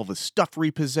 having all the stuff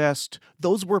repossessed,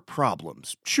 those were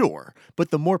problems, sure,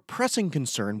 but the more pressing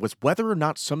concern was whether or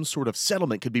not some sort of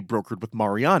settlement could be brokered with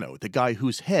Mariano, the guy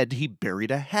whose head he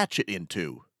buried a hatchet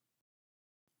into.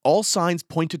 All signs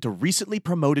pointed to recently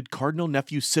promoted Cardinal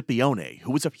Nephew Scipione,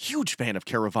 who was a huge fan of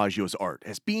Caravaggio's art,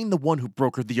 as being the one who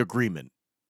brokered the agreement.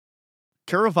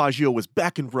 Caravaggio was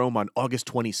back in Rome on August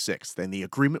 26th, and the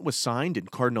agreement was signed in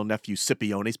Cardinal Nephew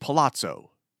Scipione's palazzo.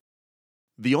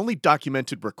 The only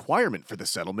documented requirement for the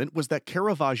settlement was that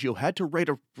Caravaggio had to write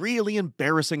a really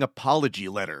embarrassing apology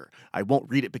letter. I won't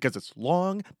read it because it's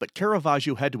long, but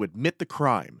Caravaggio had to admit the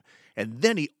crime. And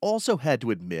then he also had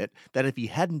to admit that if he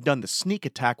hadn't done the sneak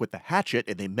attack with the hatchet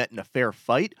and they met in a fair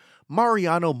fight,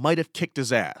 Mariano might have kicked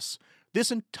his ass.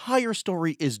 This entire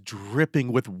story is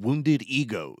dripping with wounded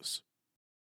egos.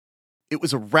 It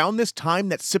was around this time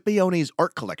that Scipione's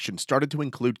art collection started to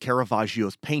include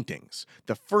Caravaggio's paintings.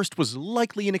 The first was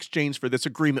likely in exchange for this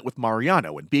agreement with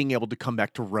Mariano and being able to come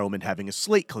back to Rome and having his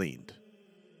slate cleaned.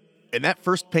 And that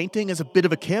first painting is a bit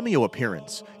of a cameo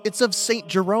appearance. It's of Saint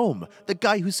Jerome, the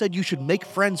guy who said you should make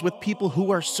friends with people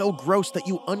who are so gross that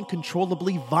you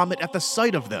uncontrollably vomit at the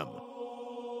sight of them.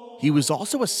 He was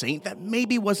also a saint that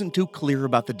maybe wasn't too clear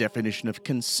about the definition of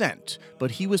consent, but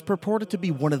he was purported to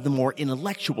be one of the more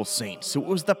intellectual saints, so it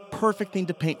was the perfect thing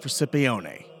to paint for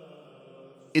Scipione.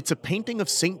 It's a painting of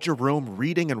Saint Jerome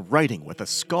reading and writing with a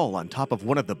skull on top of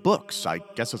one of the books, I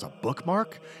guess as a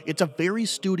bookmark. It's a very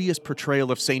studious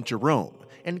portrayal of Saint Jerome,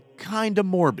 and kinda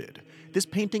morbid. This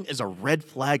painting is a red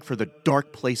flag for the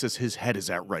dark places his head is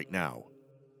at right now.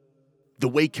 The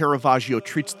way Caravaggio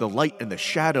treats the light and the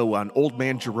shadow on Old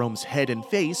Man Jerome's head and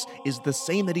face is the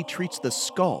same that he treats the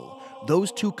skull.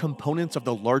 Those two components of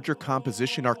the larger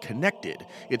composition are connected.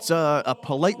 It's a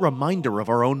polite reminder of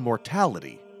our own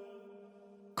mortality.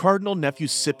 Cardinal Nephew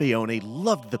Scipione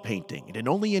loved the painting, and it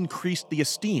only increased the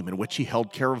esteem in which he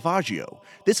held Caravaggio.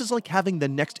 This is like having the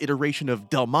next iteration of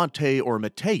Del Monte or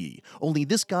Mattei, only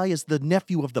this guy is the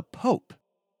nephew of the Pope.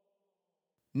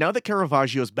 Now that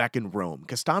Caravaggio's back in Rome,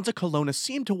 Costanza Colonna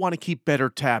seemed to want to keep better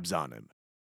tabs on him.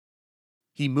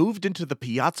 He moved into the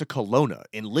Piazza Colonna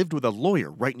and lived with a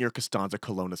lawyer right near Costanza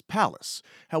Colonna's palace.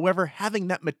 However, having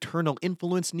that maternal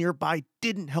influence nearby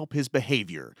didn't help his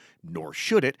behavior, nor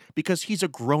should it, because he's a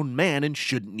grown man and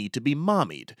shouldn't need to be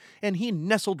mommied, and he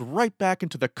nestled right back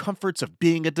into the comforts of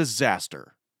being a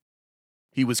disaster.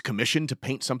 He was commissioned to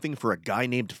paint something for a guy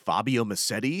named Fabio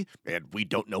Massetti, and we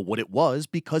don't know what it was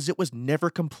because it was never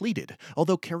completed,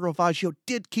 although Caravaggio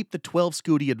did keep the 12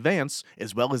 scudi advance,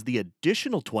 as well as the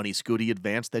additional 20 scudi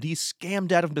advance that he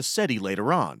scammed out of Massetti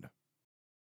later on.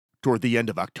 Toward the end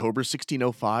of October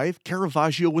 1605,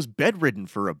 Caravaggio was bedridden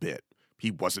for a bit.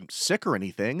 He wasn't sick or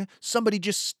anything, somebody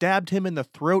just stabbed him in the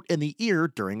throat and the ear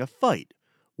during a fight.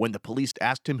 When the police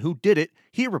asked him who did it,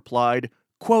 he replied,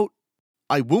 quote,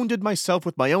 "I wounded myself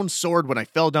with my own sword when I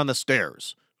fell down the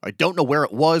stairs. I don't know where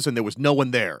it was and there was no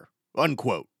one there."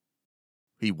 Unquote.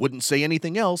 He wouldn't say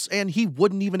anything else, and he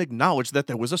wouldn't even acknowledge that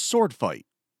there was a sword fight.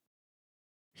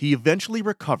 He eventually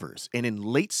recovers, and in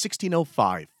late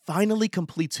 1605, finally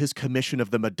completes his commission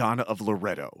of the Madonna of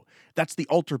Loreto. That's the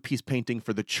altarpiece painting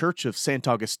for the Church of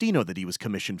Sant'Agostino that he was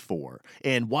commissioned for,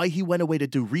 and why he went away to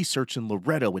do research in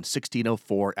Loreto in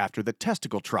 1604 after the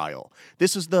testicle trial.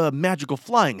 This is the magical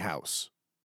flying house.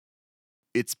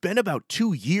 It's been about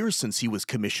 2 years since he was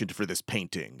commissioned for this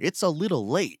painting. It's a little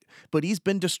late, but he's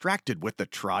been distracted with the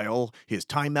trial, his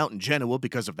time out in Genoa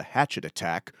because of the hatchet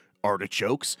attack,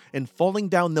 artichokes, and falling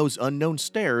down those unknown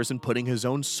stairs and putting his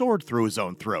own sword through his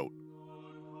own throat.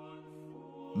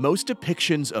 Most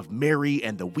depictions of Mary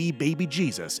and the wee baby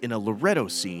Jesus in a Loreto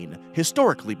scene,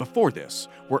 historically before this,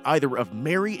 were either of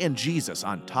Mary and Jesus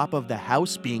on top of the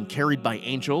house being carried by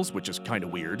angels, which is kind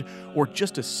of weird, or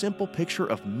just a simple picture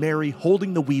of Mary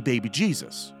holding the wee baby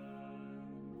Jesus.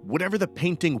 Whatever the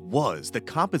painting was, the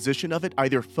composition of it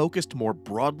either focused more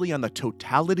broadly on the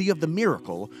totality of the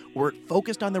miracle, or it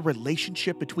focused on the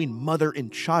relationship between mother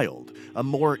and child, a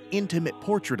more intimate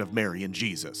portrait of Mary and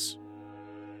Jesus.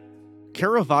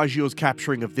 Caravaggio's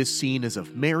capturing of this scene is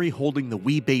of Mary holding the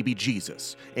wee baby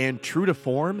Jesus, and true to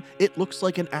form, it looks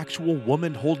like an actual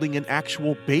woman holding an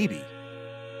actual baby.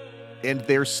 And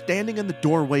they're standing in the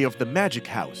doorway of the magic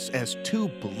house as two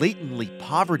blatantly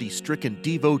poverty-stricken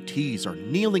devotees are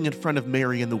kneeling in front of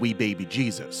Mary and the wee baby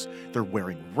Jesus. They're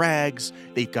wearing rags,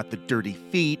 they've got the dirty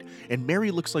feet, and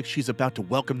Mary looks like she's about to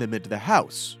welcome them into the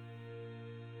house.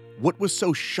 What was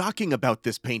so shocking about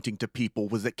this painting to people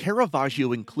was that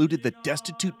Caravaggio included the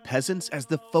destitute peasants as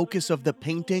the focus of the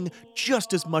painting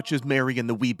just as much as Mary and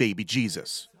the wee baby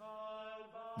Jesus.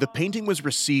 The painting was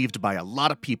received by a lot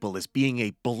of people as being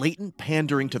a blatant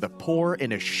pandering to the poor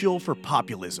and a shill for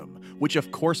populism, which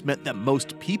of course meant that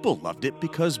most people loved it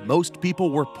because most people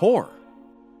were poor.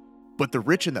 But the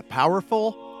rich and the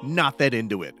powerful, not that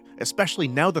into it, especially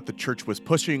now that the church was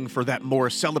pushing for that more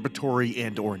celebratory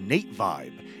and ornate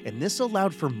vibe, and this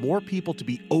allowed for more people to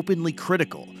be openly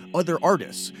critical, other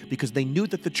artists, because they knew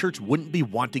that the church wouldn't be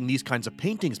wanting these kinds of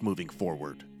paintings moving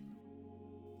forward.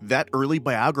 That early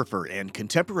biographer and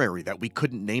contemporary that we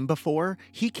couldn't name before,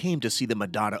 he came to see the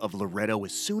Madonna of Loreto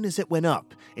as soon as it went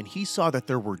up, and he saw that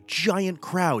there were giant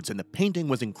crowds and the painting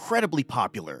was incredibly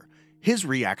popular. His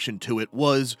reaction to it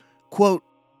was, quote,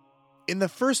 "In the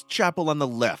first chapel on the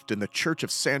left in the Church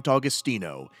of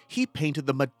Sant'Agostino, he painted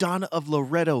the Madonna of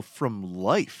Loreto from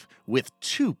life with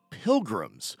two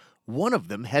pilgrims. One of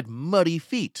them had muddy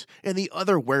feet, and the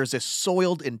other wears a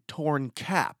soiled and torn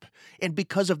cap. And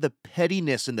because of the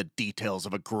pettiness in the details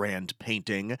of a grand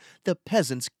painting, the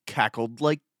peasants cackled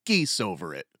like geese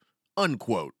over it.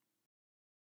 Unquote.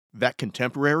 That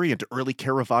contemporary and early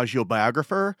Caravaggio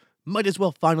biographer might as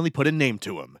well finally put a name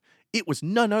to him. It was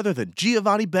none other than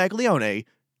Giovanni Baglione,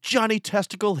 Johnny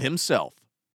Testicle himself.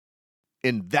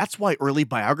 And that's why early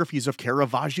biographies of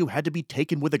Caravaggio had to be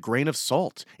taken with a grain of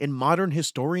salt, and modern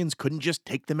historians couldn't just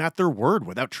take them at their word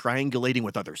without triangulating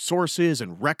with other sources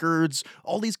and records.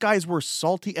 All these guys were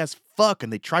salty as fuck,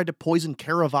 and they tried to poison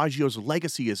Caravaggio's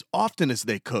legacy as often as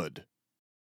they could.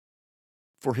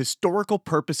 For historical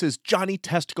purposes, Johnny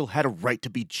Testicle had a right to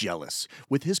be jealous.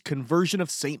 With his conversion of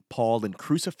St. Paul and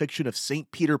crucifixion of St.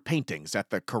 Peter paintings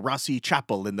at the Carrassi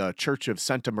Chapel in the Church of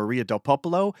Santa Maria del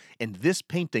Popolo, and this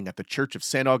painting at the Church of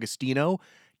San Agostino,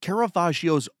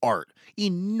 Caravaggio's art,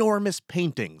 enormous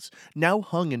paintings, now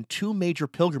hung in two major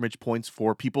pilgrimage points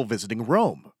for people visiting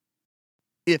Rome.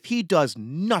 If he does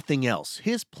nothing else,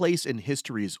 his place in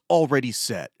history is already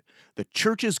set. The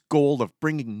church's goal of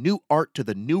bringing new art to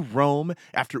the new Rome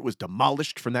after it was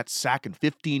demolished from that sack in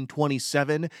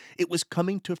 1527, it was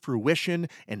coming to fruition,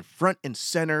 and front and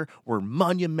center were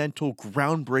monumental,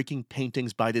 groundbreaking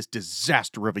paintings by this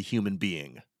disaster of a human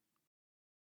being.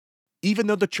 Even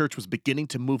though the church was beginning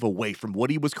to move away from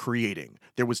what he was creating,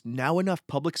 there was now enough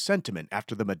public sentiment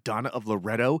after the Madonna of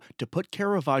Loreto to put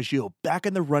Caravaggio back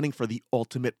in the running for the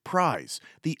ultimate prize,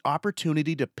 the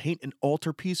opportunity to paint an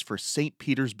altarpiece for St.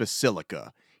 Peter's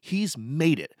Basilica. He's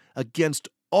made it, against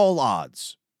all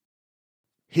odds.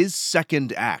 His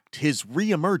second act, his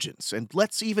re-emergence, and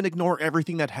let's even ignore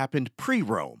everything that happened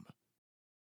pre-Rome.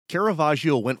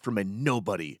 Caravaggio went from a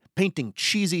nobody, painting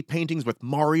cheesy paintings with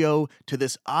Mario, to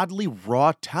this oddly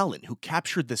raw talent who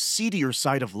captured the seedier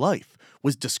side of life,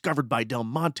 was discovered by Del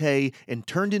Monte, and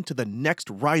turned into the next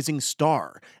rising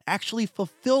star, actually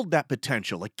fulfilled that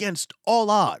potential against all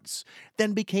odds,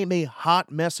 then became a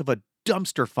hot mess of a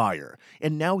dumpster fire,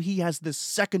 and now he has this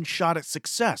second shot at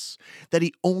success that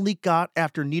he only got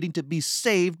after needing to be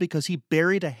saved because he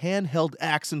buried a handheld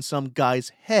axe in some guy's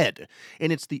head,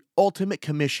 and it's the ultimate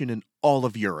commission in all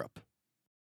of Europe.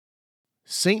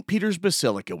 St. Peter's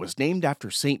Basilica was named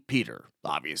after St. Peter,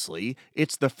 obviously.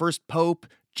 It's the first pope,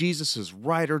 Jesus'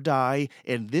 ride or die,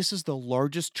 and this is the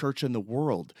largest church in the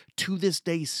world, to this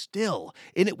day still,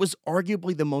 and it was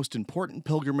arguably the most important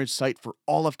pilgrimage site for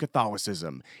all of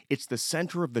Catholicism. It's the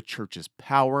center of the church's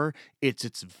power, it's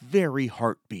its very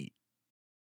heartbeat.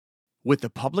 With the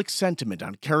public sentiment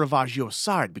on Caravaggio's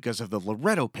side because of the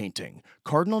Loreto painting,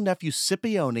 Cardinal Nephew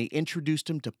Scipione introduced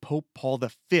him to Pope Paul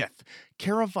V.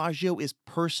 Caravaggio is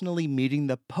personally meeting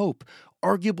the Pope,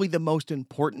 arguably the most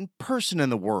important person in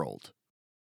the world.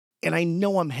 And I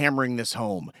know I'm hammering this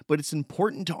home, but it's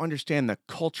important to understand the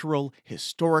cultural,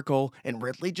 historical, and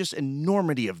religious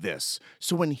enormity of this.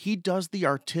 So when he does the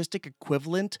artistic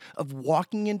equivalent of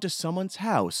walking into someone's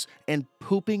house and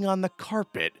pooping on the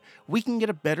carpet, we can get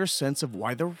a better sense of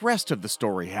why the rest of the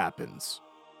story happens.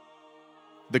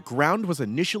 The ground was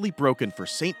initially broken for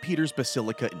St. Peter's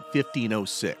Basilica in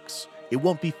 1506. It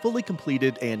won't be fully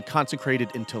completed and consecrated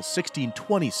until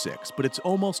 1626, but it's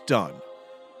almost done.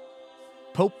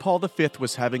 Pope Paul V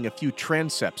was having a few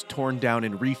transepts torn down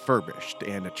and refurbished,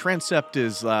 and a transept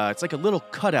is, it's like a little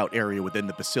cutout area within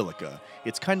the basilica.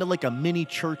 It's kind of like a mini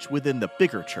church within the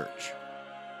bigger church.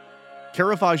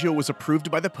 Caravaggio was approved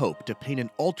by the Pope to paint an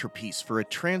altarpiece for a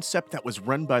transept that was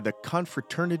run by the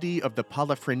Confraternity of the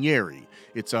Palafrenieri.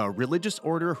 It's a religious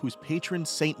order whose patron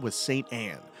saint was Saint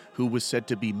Anne, who was said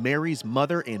to be Mary's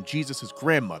mother and Jesus'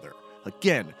 grandmother.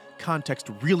 Again, context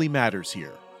really matters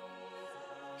here.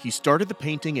 He started the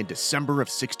painting in December of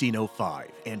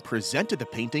 1605 and presented the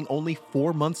painting only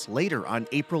 4 months later on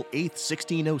April 8,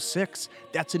 1606.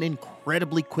 That's an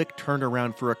incredibly quick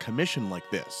turnaround for a commission like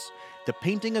this. The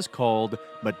painting is called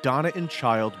Madonna and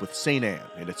Child with St. Anne,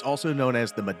 and it's also known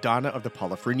as the Madonna of the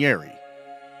Palafrenieri.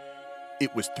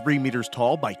 It was 3 meters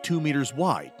tall by 2 meters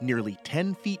wide, nearly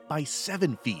 10 feet by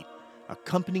 7 feet.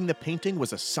 Accompanying the painting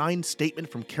was a signed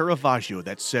statement from Caravaggio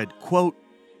that said, quote,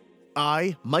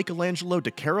 "I, Michelangelo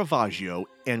de Caravaggio,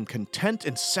 am content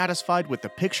and satisfied with the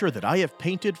picture that I have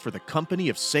painted for the company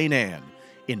of St. Anne.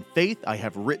 In faith, I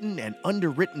have written and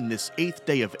underwritten this 8th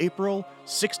day of April,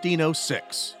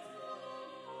 1606.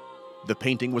 The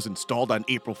painting was installed on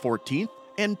April 14th,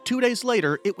 and 2 days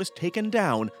later, it was taken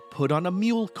down, put on a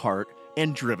mule cart,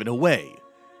 and driven away.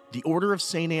 The Order of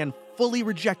St. Anne fully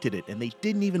rejected it, and they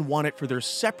didn't even want it for their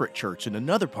separate church in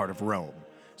another part of Rome.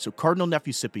 So Cardinal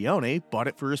Nephew Scipione bought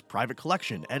it for his private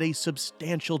collection at a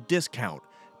substantial discount.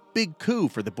 Big coup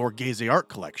for the Borghese art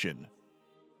collection.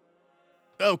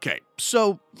 Okay,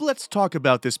 so let's talk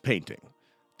about this painting.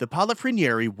 The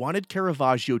Palafrenieri wanted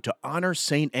Caravaggio to honor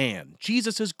St. Anne,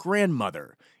 Jesus'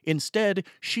 grandmother. Instead,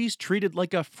 she's treated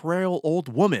like a frail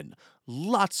old woman,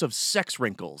 lots of sex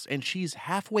wrinkles, and she's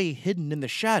halfway hidden in the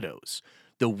shadows.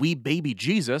 The wee baby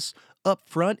Jesus, up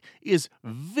front, is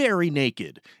very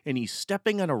naked, and he's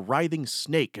stepping on a writhing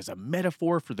snake as a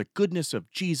metaphor for the goodness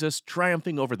of Jesus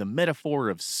triumphing over the metaphor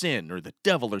of sin or the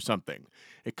devil or something.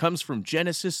 It comes from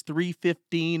Genesis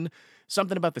 3:15,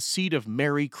 something about the seed of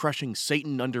Mary crushing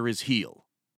Satan under his heel.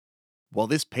 While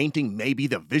this painting may be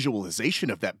the visualization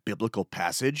of that biblical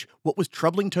passage, what was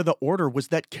troubling to the order was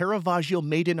that Caravaggio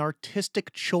made an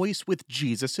artistic choice with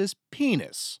Jesus'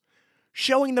 penis.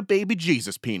 Showing the baby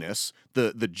Jesus penis,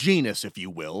 the genus if you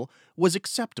will, was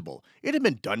acceptable. It had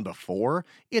been done before.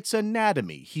 It's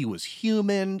anatomy. He was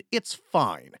human. It's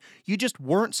fine. You just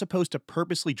weren't supposed to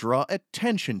purposely draw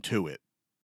attention to it.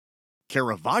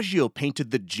 Caravaggio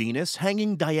painted the genus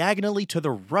hanging diagonally to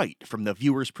the right from the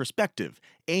viewer's perspective,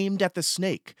 aimed at the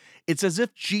snake. It's as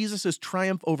if Jesus'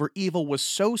 triumph over evil was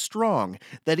so strong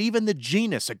that even the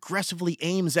genus aggressively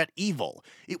aims at evil.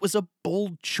 It was a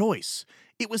bold choice.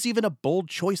 It was even a bold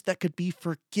choice that could be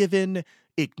forgiven,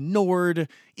 ignored,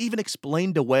 even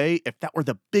explained away if that were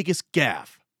the biggest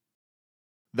gaffe.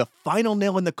 The final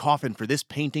nail in the coffin for this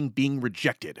painting being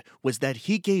rejected was that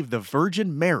he gave the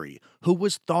Virgin Mary, who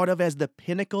was thought of as the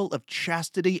pinnacle of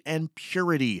chastity and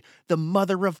purity, the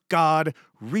Mother of God,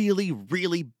 really,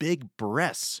 really big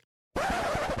breasts.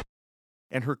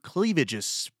 And her cleavage is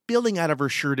spilling out of her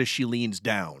shirt as she leans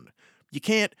down. You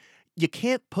can't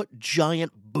put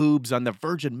giant boobs on the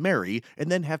Virgin Mary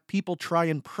and then have people try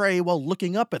and pray while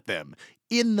looking up at them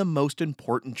in the most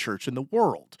important church in the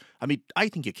world. I mean, I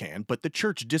think you can, but the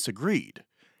church disagreed.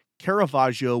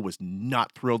 Caravaggio was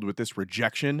not thrilled with this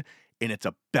rejection, and it's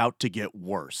about to get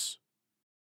worse.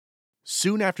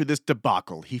 Soon after this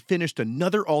debacle, he finished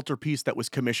another altarpiece that was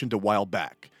commissioned a while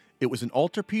back. It was an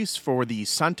altarpiece for the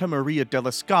Santa Maria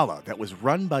della Scala that was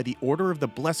run by the Order of the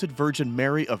Blessed Virgin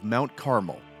Mary of Mount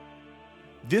Carmel.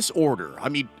 This order,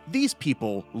 these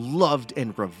people loved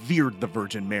and revered the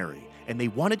Virgin Mary, and they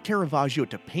wanted Caravaggio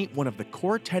to paint one of the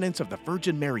core tenets of the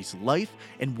Virgin Mary's life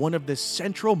and one of the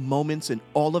central moments in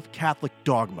all of Catholic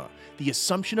dogma, the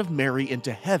Assumption of Mary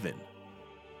into heaven.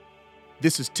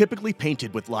 This is typically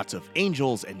painted with lots of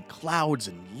angels and clouds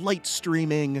and light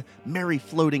streaming, Mary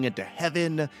floating into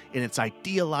heaven, and it's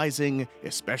idealizing,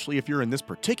 especially if you're in this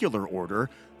particular order,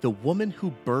 the woman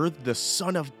who birthed the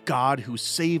Son of God who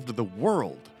saved the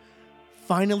world.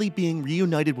 Finally being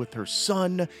reunited with her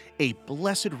son, a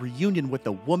blessed reunion with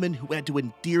the woman who had to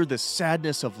endure the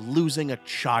sadness of losing a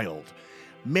child.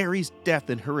 Mary's death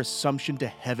and her assumption to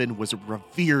heaven was a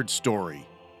revered story.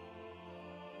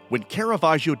 When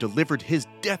Caravaggio delivered his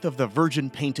Death of the Virgin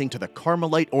painting to the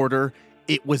Carmelite order,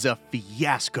 it was a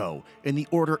fiasco, and the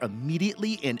order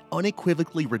immediately and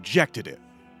unequivocally rejected it.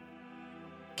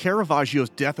 Caravaggio's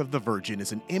Death of the Virgin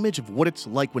is an image of what it's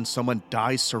like when someone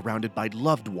dies surrounded by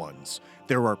loved ones.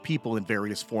 There are people in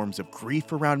various forms of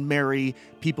grief around Mary,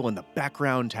 people in the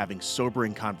background having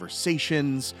sobering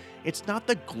conversations. It's not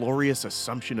the glorious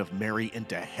Assumption of Mary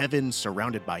into heaven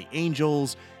surrounded by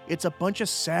angels. It's a bunch of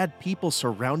sad people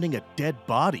surrounding a dead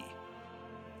body.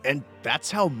 And that's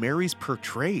how Mary's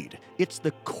portrayed. It's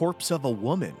the corpse of a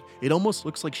woman. It almost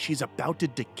looks like she's about to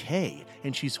decay,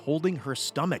 and she's holding her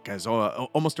stomach as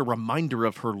almost a reminder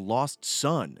of her lost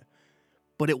son.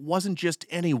 But it wasn't just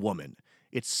any woman.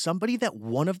 It's somebody that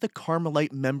one of the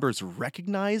Carmelite members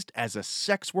recognized as a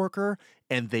sex worker,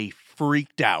 and they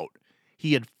freaked out.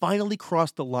 He had finally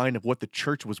crossed the line of what the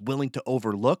church was willing to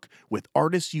overlook, with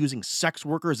artists using sex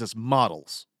workers as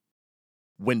models.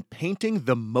 When painting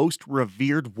the most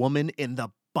revered woman in the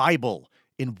Bible,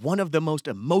 in one of the most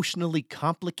emotionally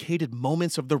complicated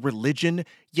moments of the religion,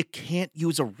 you can't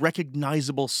use a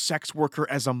recognizable sex worker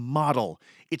as a model.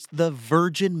 It's the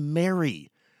Virgin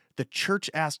Mary. The church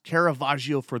asked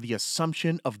Caravaggio for the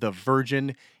Assumption of the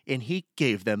Virgin, and he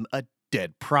gave them a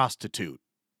dead prostitute.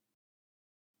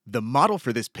 The model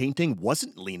for this painting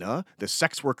wasn't Lena, the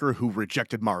sex worker who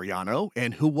rejected Mariano,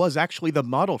 and who was actually the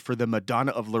model for the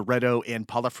Madonna of Loreto and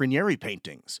Palafrenieri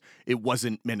paintings. It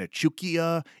wasn't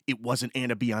Menechlukia, it wasn't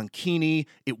Anna Bianchini,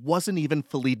 it wasn't even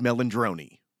Felipe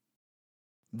Melandroni.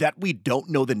 That we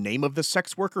don't know the name of the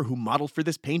sex worker who modeled for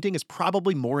this painting is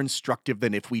probably more instructive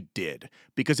than if we did,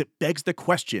 because it begs the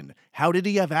question, how did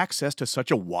he have access to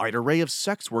such a wide array of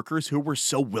sex workers who were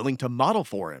so willing to model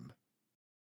for him?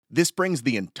 This brings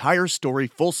the entire story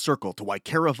full circle to why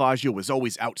Caravaggio was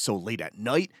always out so late at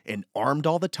night and armed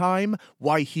all the time,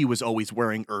 why he was always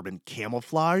wearing urban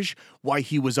camouflage, why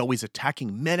he was always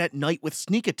attacking men at night with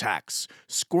sneak attacks,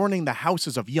 scorning the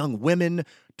houses of young women,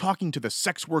 talking to the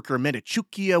sex worker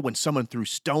Menichukia when someone threw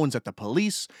stones at the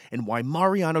police, and why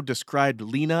Mariano described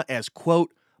Lena as,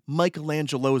 quote,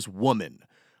 Michelangelo's woman.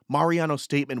 Mariano's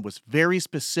statement was very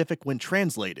specific when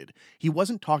translated. He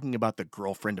wasn't talking about the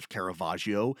girlfriend of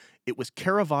Caravaggio. It was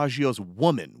Caravaggio's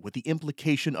woman, with the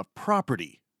implication of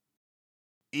property.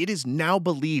 It is now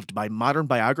believed by modern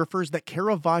biographers that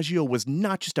Caravaggio was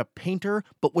not just a painter,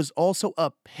 but was also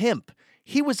a pimp.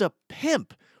 He was a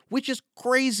pimp, which is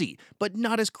crazy, but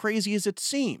not as crazy as it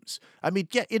seems. I mean,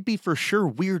 yeah, it'd be for sure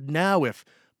weird now if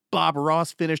Bob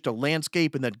Ross finished a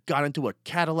landscape and then got into a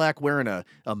Cadillac wearing a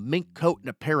mink coat and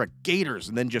a pair of gaiters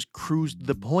and then just cruised to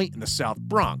the point in the South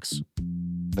Bronx.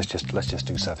 Let's just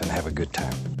do something and have a good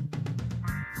time.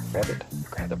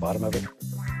 Grab the bottom of it,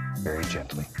 very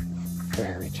gently,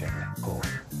 pull.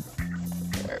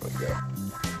 There we go.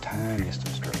 Tiniest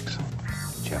of strokes.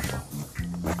 Gentle,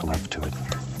 make love to it,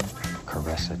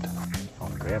 caress it.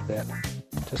 Want to grab that?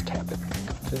 Just tap it.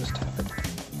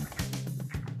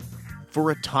 For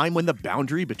a time when the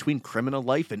boundary between criminal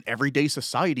life and everyday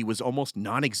society was almost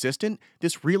non-existent,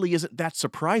 this really isn't that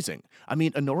surprising. I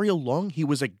mean, Honorio Long, he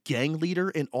was a gang leader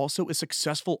and also a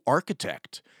successful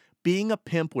architect. Being a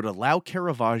pimp would allow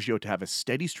Caravaggio to have a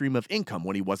steady stream of income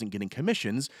when he wasn't getting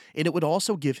commissions, and it would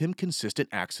also give him consistent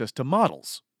access to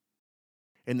models.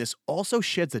 And this also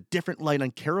sheds a different light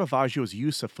on Caravaggio's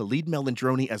use of Felice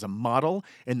Melandroni as a model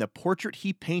and the portrait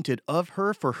he painted of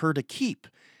her for her to keep.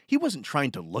 He wasn't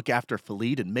trying to look after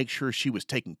Felice and make sure she was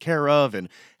taken care of and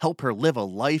help her live a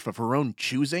life of her own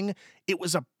choosing. It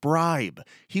was a bribe.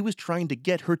 He was trying to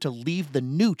get her to leave the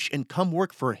nooch and come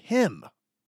work for him.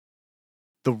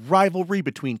 The rivalry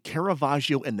between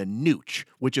Caravaggio and the nooch,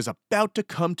 which is about to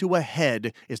come to a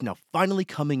head, is now finally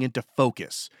coming into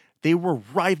focus. They were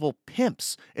rival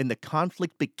pimps, and the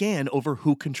conflict began over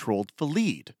who controlled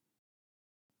Felice.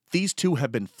 These two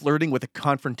have been flirting with a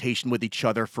confrontation with each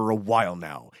other for a while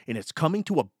now, and it's coming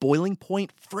to a boiling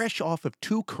point fresh off of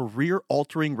two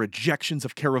career-altering rejections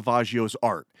of Caravaggio's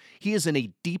art. He is in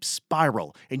a deep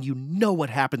spiral, and you know what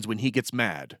happens when he gets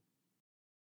mad.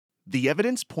 The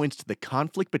evidence points to the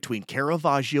conflict between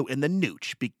Caravaggio and the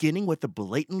nooch, beginning with the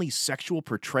blatantly sexual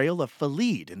portrayal of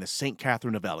Felice in the St.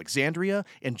 Catherine of Alexandria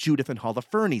and Judith and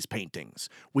Holofernes paintings,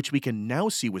 which we can now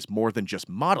see was more than just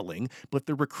modeling, but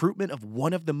the recruitment of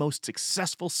one of the most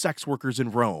successful sex workers in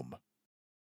Rome.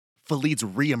 Felice's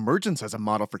re-emergence as a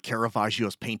model for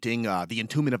Caravaggio's painting, The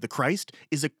Entombment of the Christ,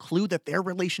 is a clue that their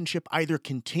relationship either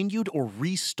continued or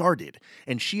restarted,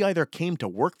 and she either came to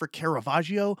work for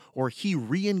Caravaggio or he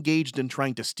re-engaged in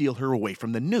trying to steal her away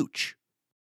from the nooch.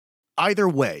 Either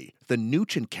way, the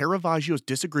nooch and Caravaggio's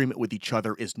disagreement with each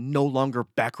other is no longer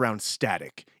background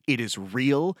static. It is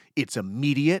real, it's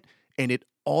immediate, and it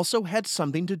also had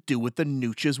something to do with the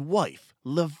nooch's wife,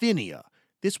 Lavinia.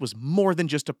 This was more than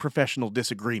just a professional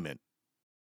disagreement.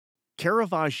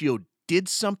 Caravaggio did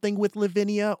something with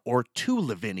Lavinia or to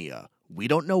Lavinia. We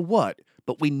don't know what,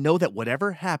 but we know that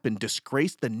whatever happened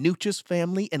disgraced the nooch's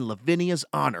family and Lavinia's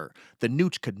honor. The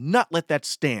nooch could not let that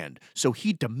stand, so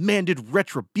he demanded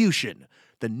retribution.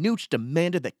 The nooch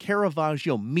demanded that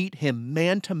Caravaggio meet him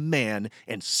man to man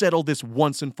and settle this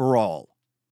once and for all.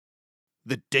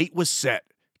 The date was set.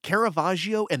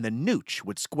 Caravaggio and the nooch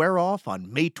would square off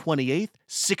on May 28th,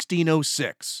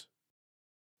 1606.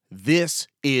 This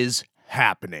is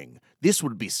happening. This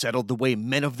would be settled the way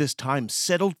men of this time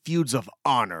settled feuds of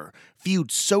honor,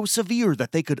 feuds so severe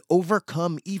that they could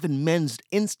overcome even men's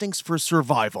instincts for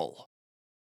survival.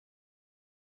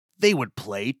 They would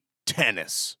play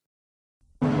tennis.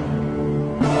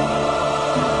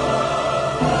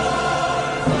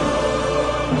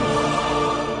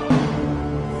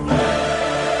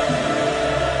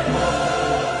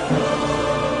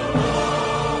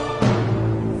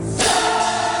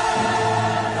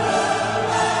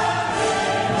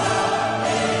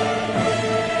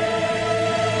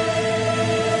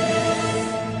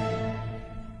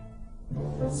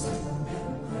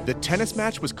 The tennis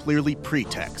match was clearly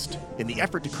pretext. In the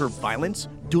effort to curb violence,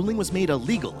 dueling was made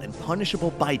illegal and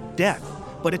punishable by death.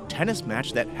 But a tennis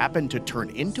match that happened to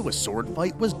turn into a sword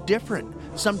fight was different.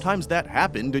 Sometimes that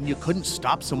happened and you couldn't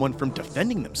stop someone from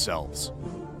defending themselves.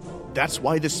 That's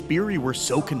why the Sbirri were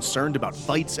so concerned about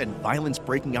fights and violence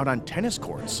breaking out on tennis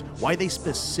courts, why they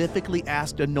specifically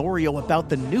asked Honorio about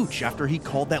the nooch after he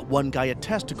called that one guy a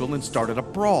testicle and started a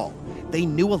brawl. They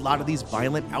knew a lot of these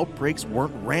violent outbreaks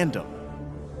weren't random.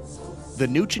 The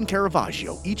Nooch and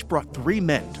Caravaggio each brought 3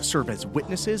 men to serve as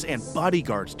witnesses and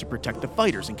bodyguards to protect the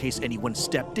fighters in case anyone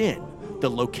stepped in. The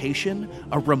location?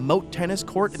 A remote tennis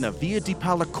court in the Via di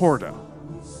Palacorda.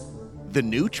 The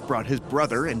Nooch brought his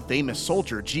brother and famous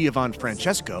soldier Giovan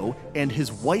Francesco and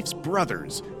his wife's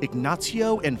brothers,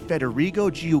 Ignazio and Federico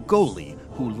Giugoli,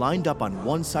 who lined up on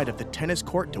one side of the tennis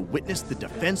court to witness the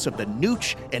defense of the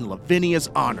Nooch and Lavinia's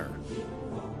honor.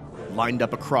 Lined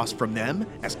up across from them,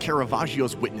 as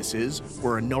Caravaggio's witnesses,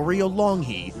 were Onorio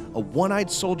Longhi, a one-eyed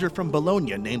soldier from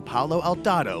Bologna named Paolo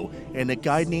Aldado, and a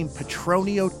guy named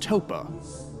Petronio Topa.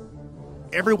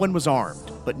 Everyone was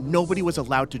armed, but nobody was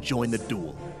allowed to join the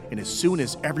duel. And as soon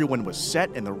as everyone was set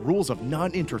and the rules of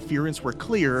non-interference were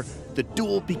clear, the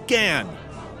duel began.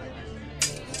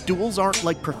 Duels aren't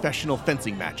like professional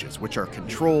fencing matches, which are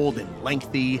controlled and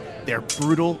lengthy. They're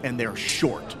brutal and they're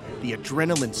short. The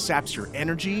adrenaline saps your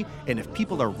energy, and if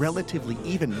people are relatively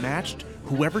even matched,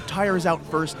 whoever tires out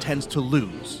first tends to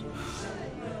lose.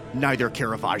 Neither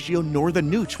Caravaggio nor the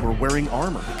Nooch were wearing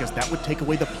armor because that would take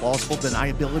away the plausible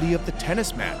deniability of the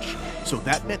tennis match, so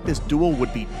that meant this duel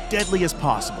would be deadly as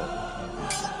possible.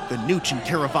 The Nooch and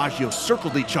Caravaggio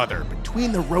circled each other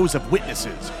between the rows of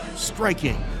witnesses,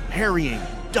 striking, parrying,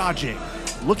 dodging,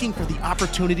 looking for the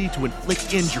opportunity to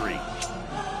inflict injury.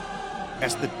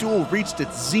 As the duel reached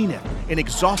its zenith, an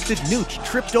exhausted Nooch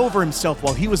tripped over himself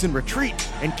while he was in retreat,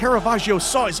 and Caravaggio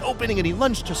saw his opening and he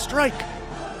lunged to strike.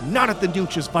 Not at the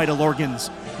Nooch's vital organs,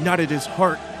 not at his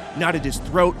heart, not at his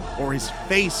throat or his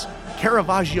face.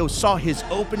 Caravaggio saw his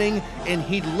opening and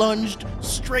he lunged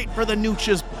straight for the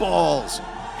Nooch's balls.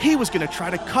 He was going to try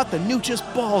to cut the Nooch's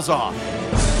balls off.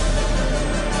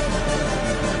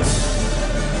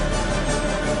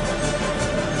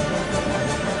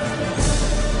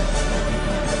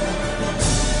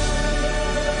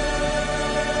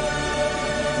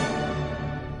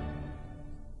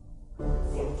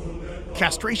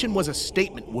 Castration was a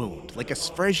statement wound, like a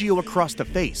sfregio across the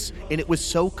face, and it was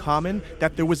so common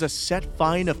that there was a set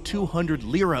fine of 200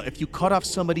 lira if you cut off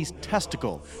somebody's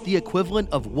testicle, the equivalent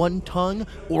of 1 tongue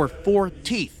or 4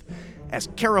 teeth. As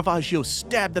Caravaggio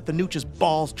stabbed at the Nooch's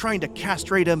balls, trying to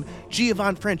castrate him,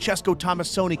 Giovan Francesco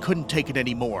Tomassoni couldn't take it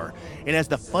anymore. And as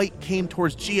the fight came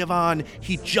towards Giovan,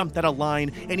 he jumped out of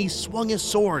line and he swung his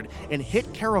sword and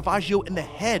hit Caravaggio in the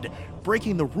head,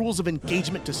 breaking the rules of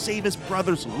engagement to save his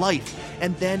brother's life.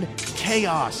 And then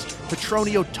chaos.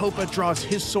 Petronio Topa draws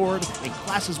his sword and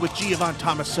clashes with Giovan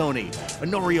Tomassoni.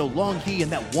 Onorio Longhi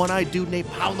and that one-eyed dude named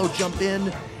Paolo jump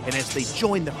in, and as they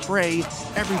joined the fray,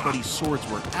 everybody's swords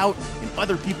were out and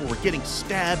other people were getting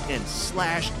stabbed and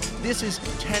slashed. This is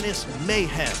tennis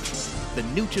mayhem. The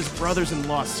Nooch's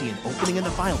brothers-in-law see an opening in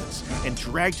the violence and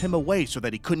dragged him away so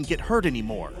that he couldn't get hurt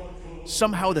anymore.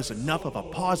 Somehow there's enough of a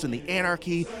pause in the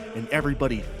anarchy, and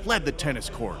everybody fled the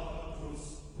tennis court.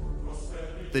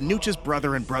 The Nooch's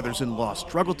brother and brothers-in-law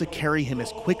struggled to carry him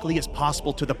as quickly as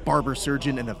possible to the barber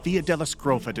surgeon in the Via della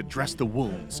Scrofa to dress the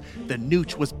wounds. The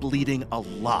Nooch was bleeding a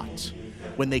lot.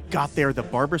 When they got there, the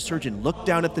barber surgeon looked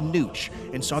down at the Nooch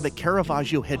and saw that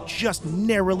Caravaggio had just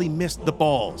narrowly missed the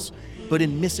balls. But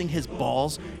in missing his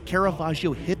balls,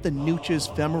 Caravaggio hit the Nooch's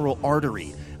femoral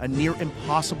artery, a near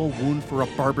impossible wound for a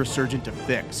barber surgeon to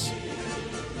fix.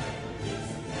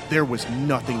 There was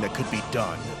nothing that could be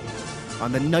done.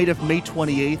 On the night of May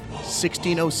 28th,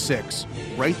 1606,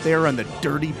 right there on the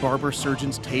dirty barber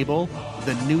surgeon's table,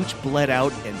 the Nooch bled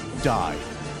out and died.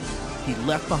 He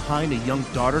left behind a young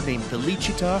daughter named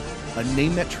Felicita, a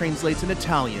name that translates in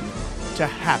Italian to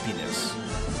happiness.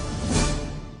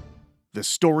 The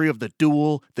story of the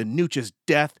duel, the Nooch's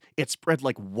death, it spread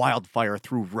like wildfire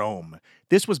through Rome.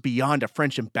 This was beyond a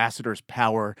French ambassador's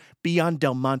power, beyond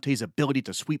Del Monte's ability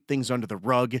to sweep things under the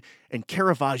rug, and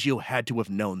Caravaggio had to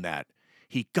have known that.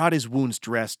 He got his wounds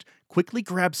dressed, quickly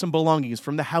grabbed some belongings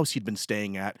from the house he'd been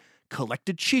staying at,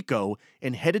 collected Chico,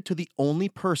 and headed to the only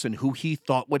person who he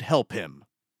thought would help him.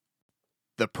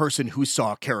 The person who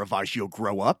saw Caravaggio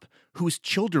grow up, whose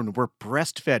children were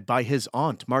breastfed by his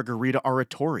aunt, Margherita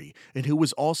Aratori, and who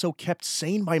was also kept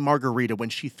sane by Margherita when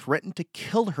she threatened to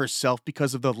kill herself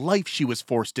because of the life she was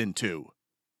forced into.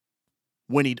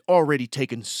 When he'd already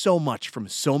taken so much from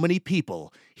so many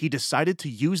people, he decided to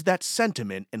use that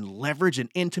sentiment and leverage an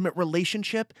intimate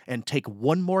relationship and take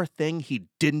one more thing he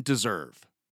didn't deserve.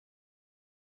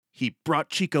 He brought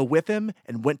Chico with him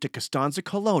and went to Costanza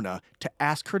Colonna to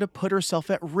ask her to put herself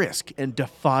at risk and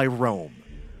defy Rome.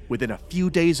 Within a few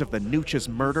days of the Nooch's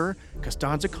murder,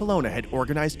 Costanza Colonna had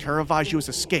organized Caravaggio's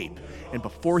escape, and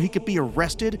before he could be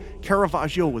arrested,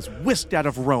 Caravaggio was whisked out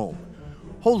of Rome.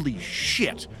 Holy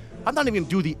shit! I'm not even going to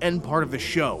do the end part of the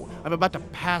show. I'm about to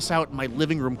pass out in my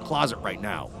living room closet right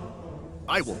now.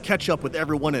 I will catch up with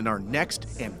everyone in our next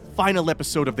and final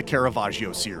episode of the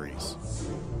Caravaggio series.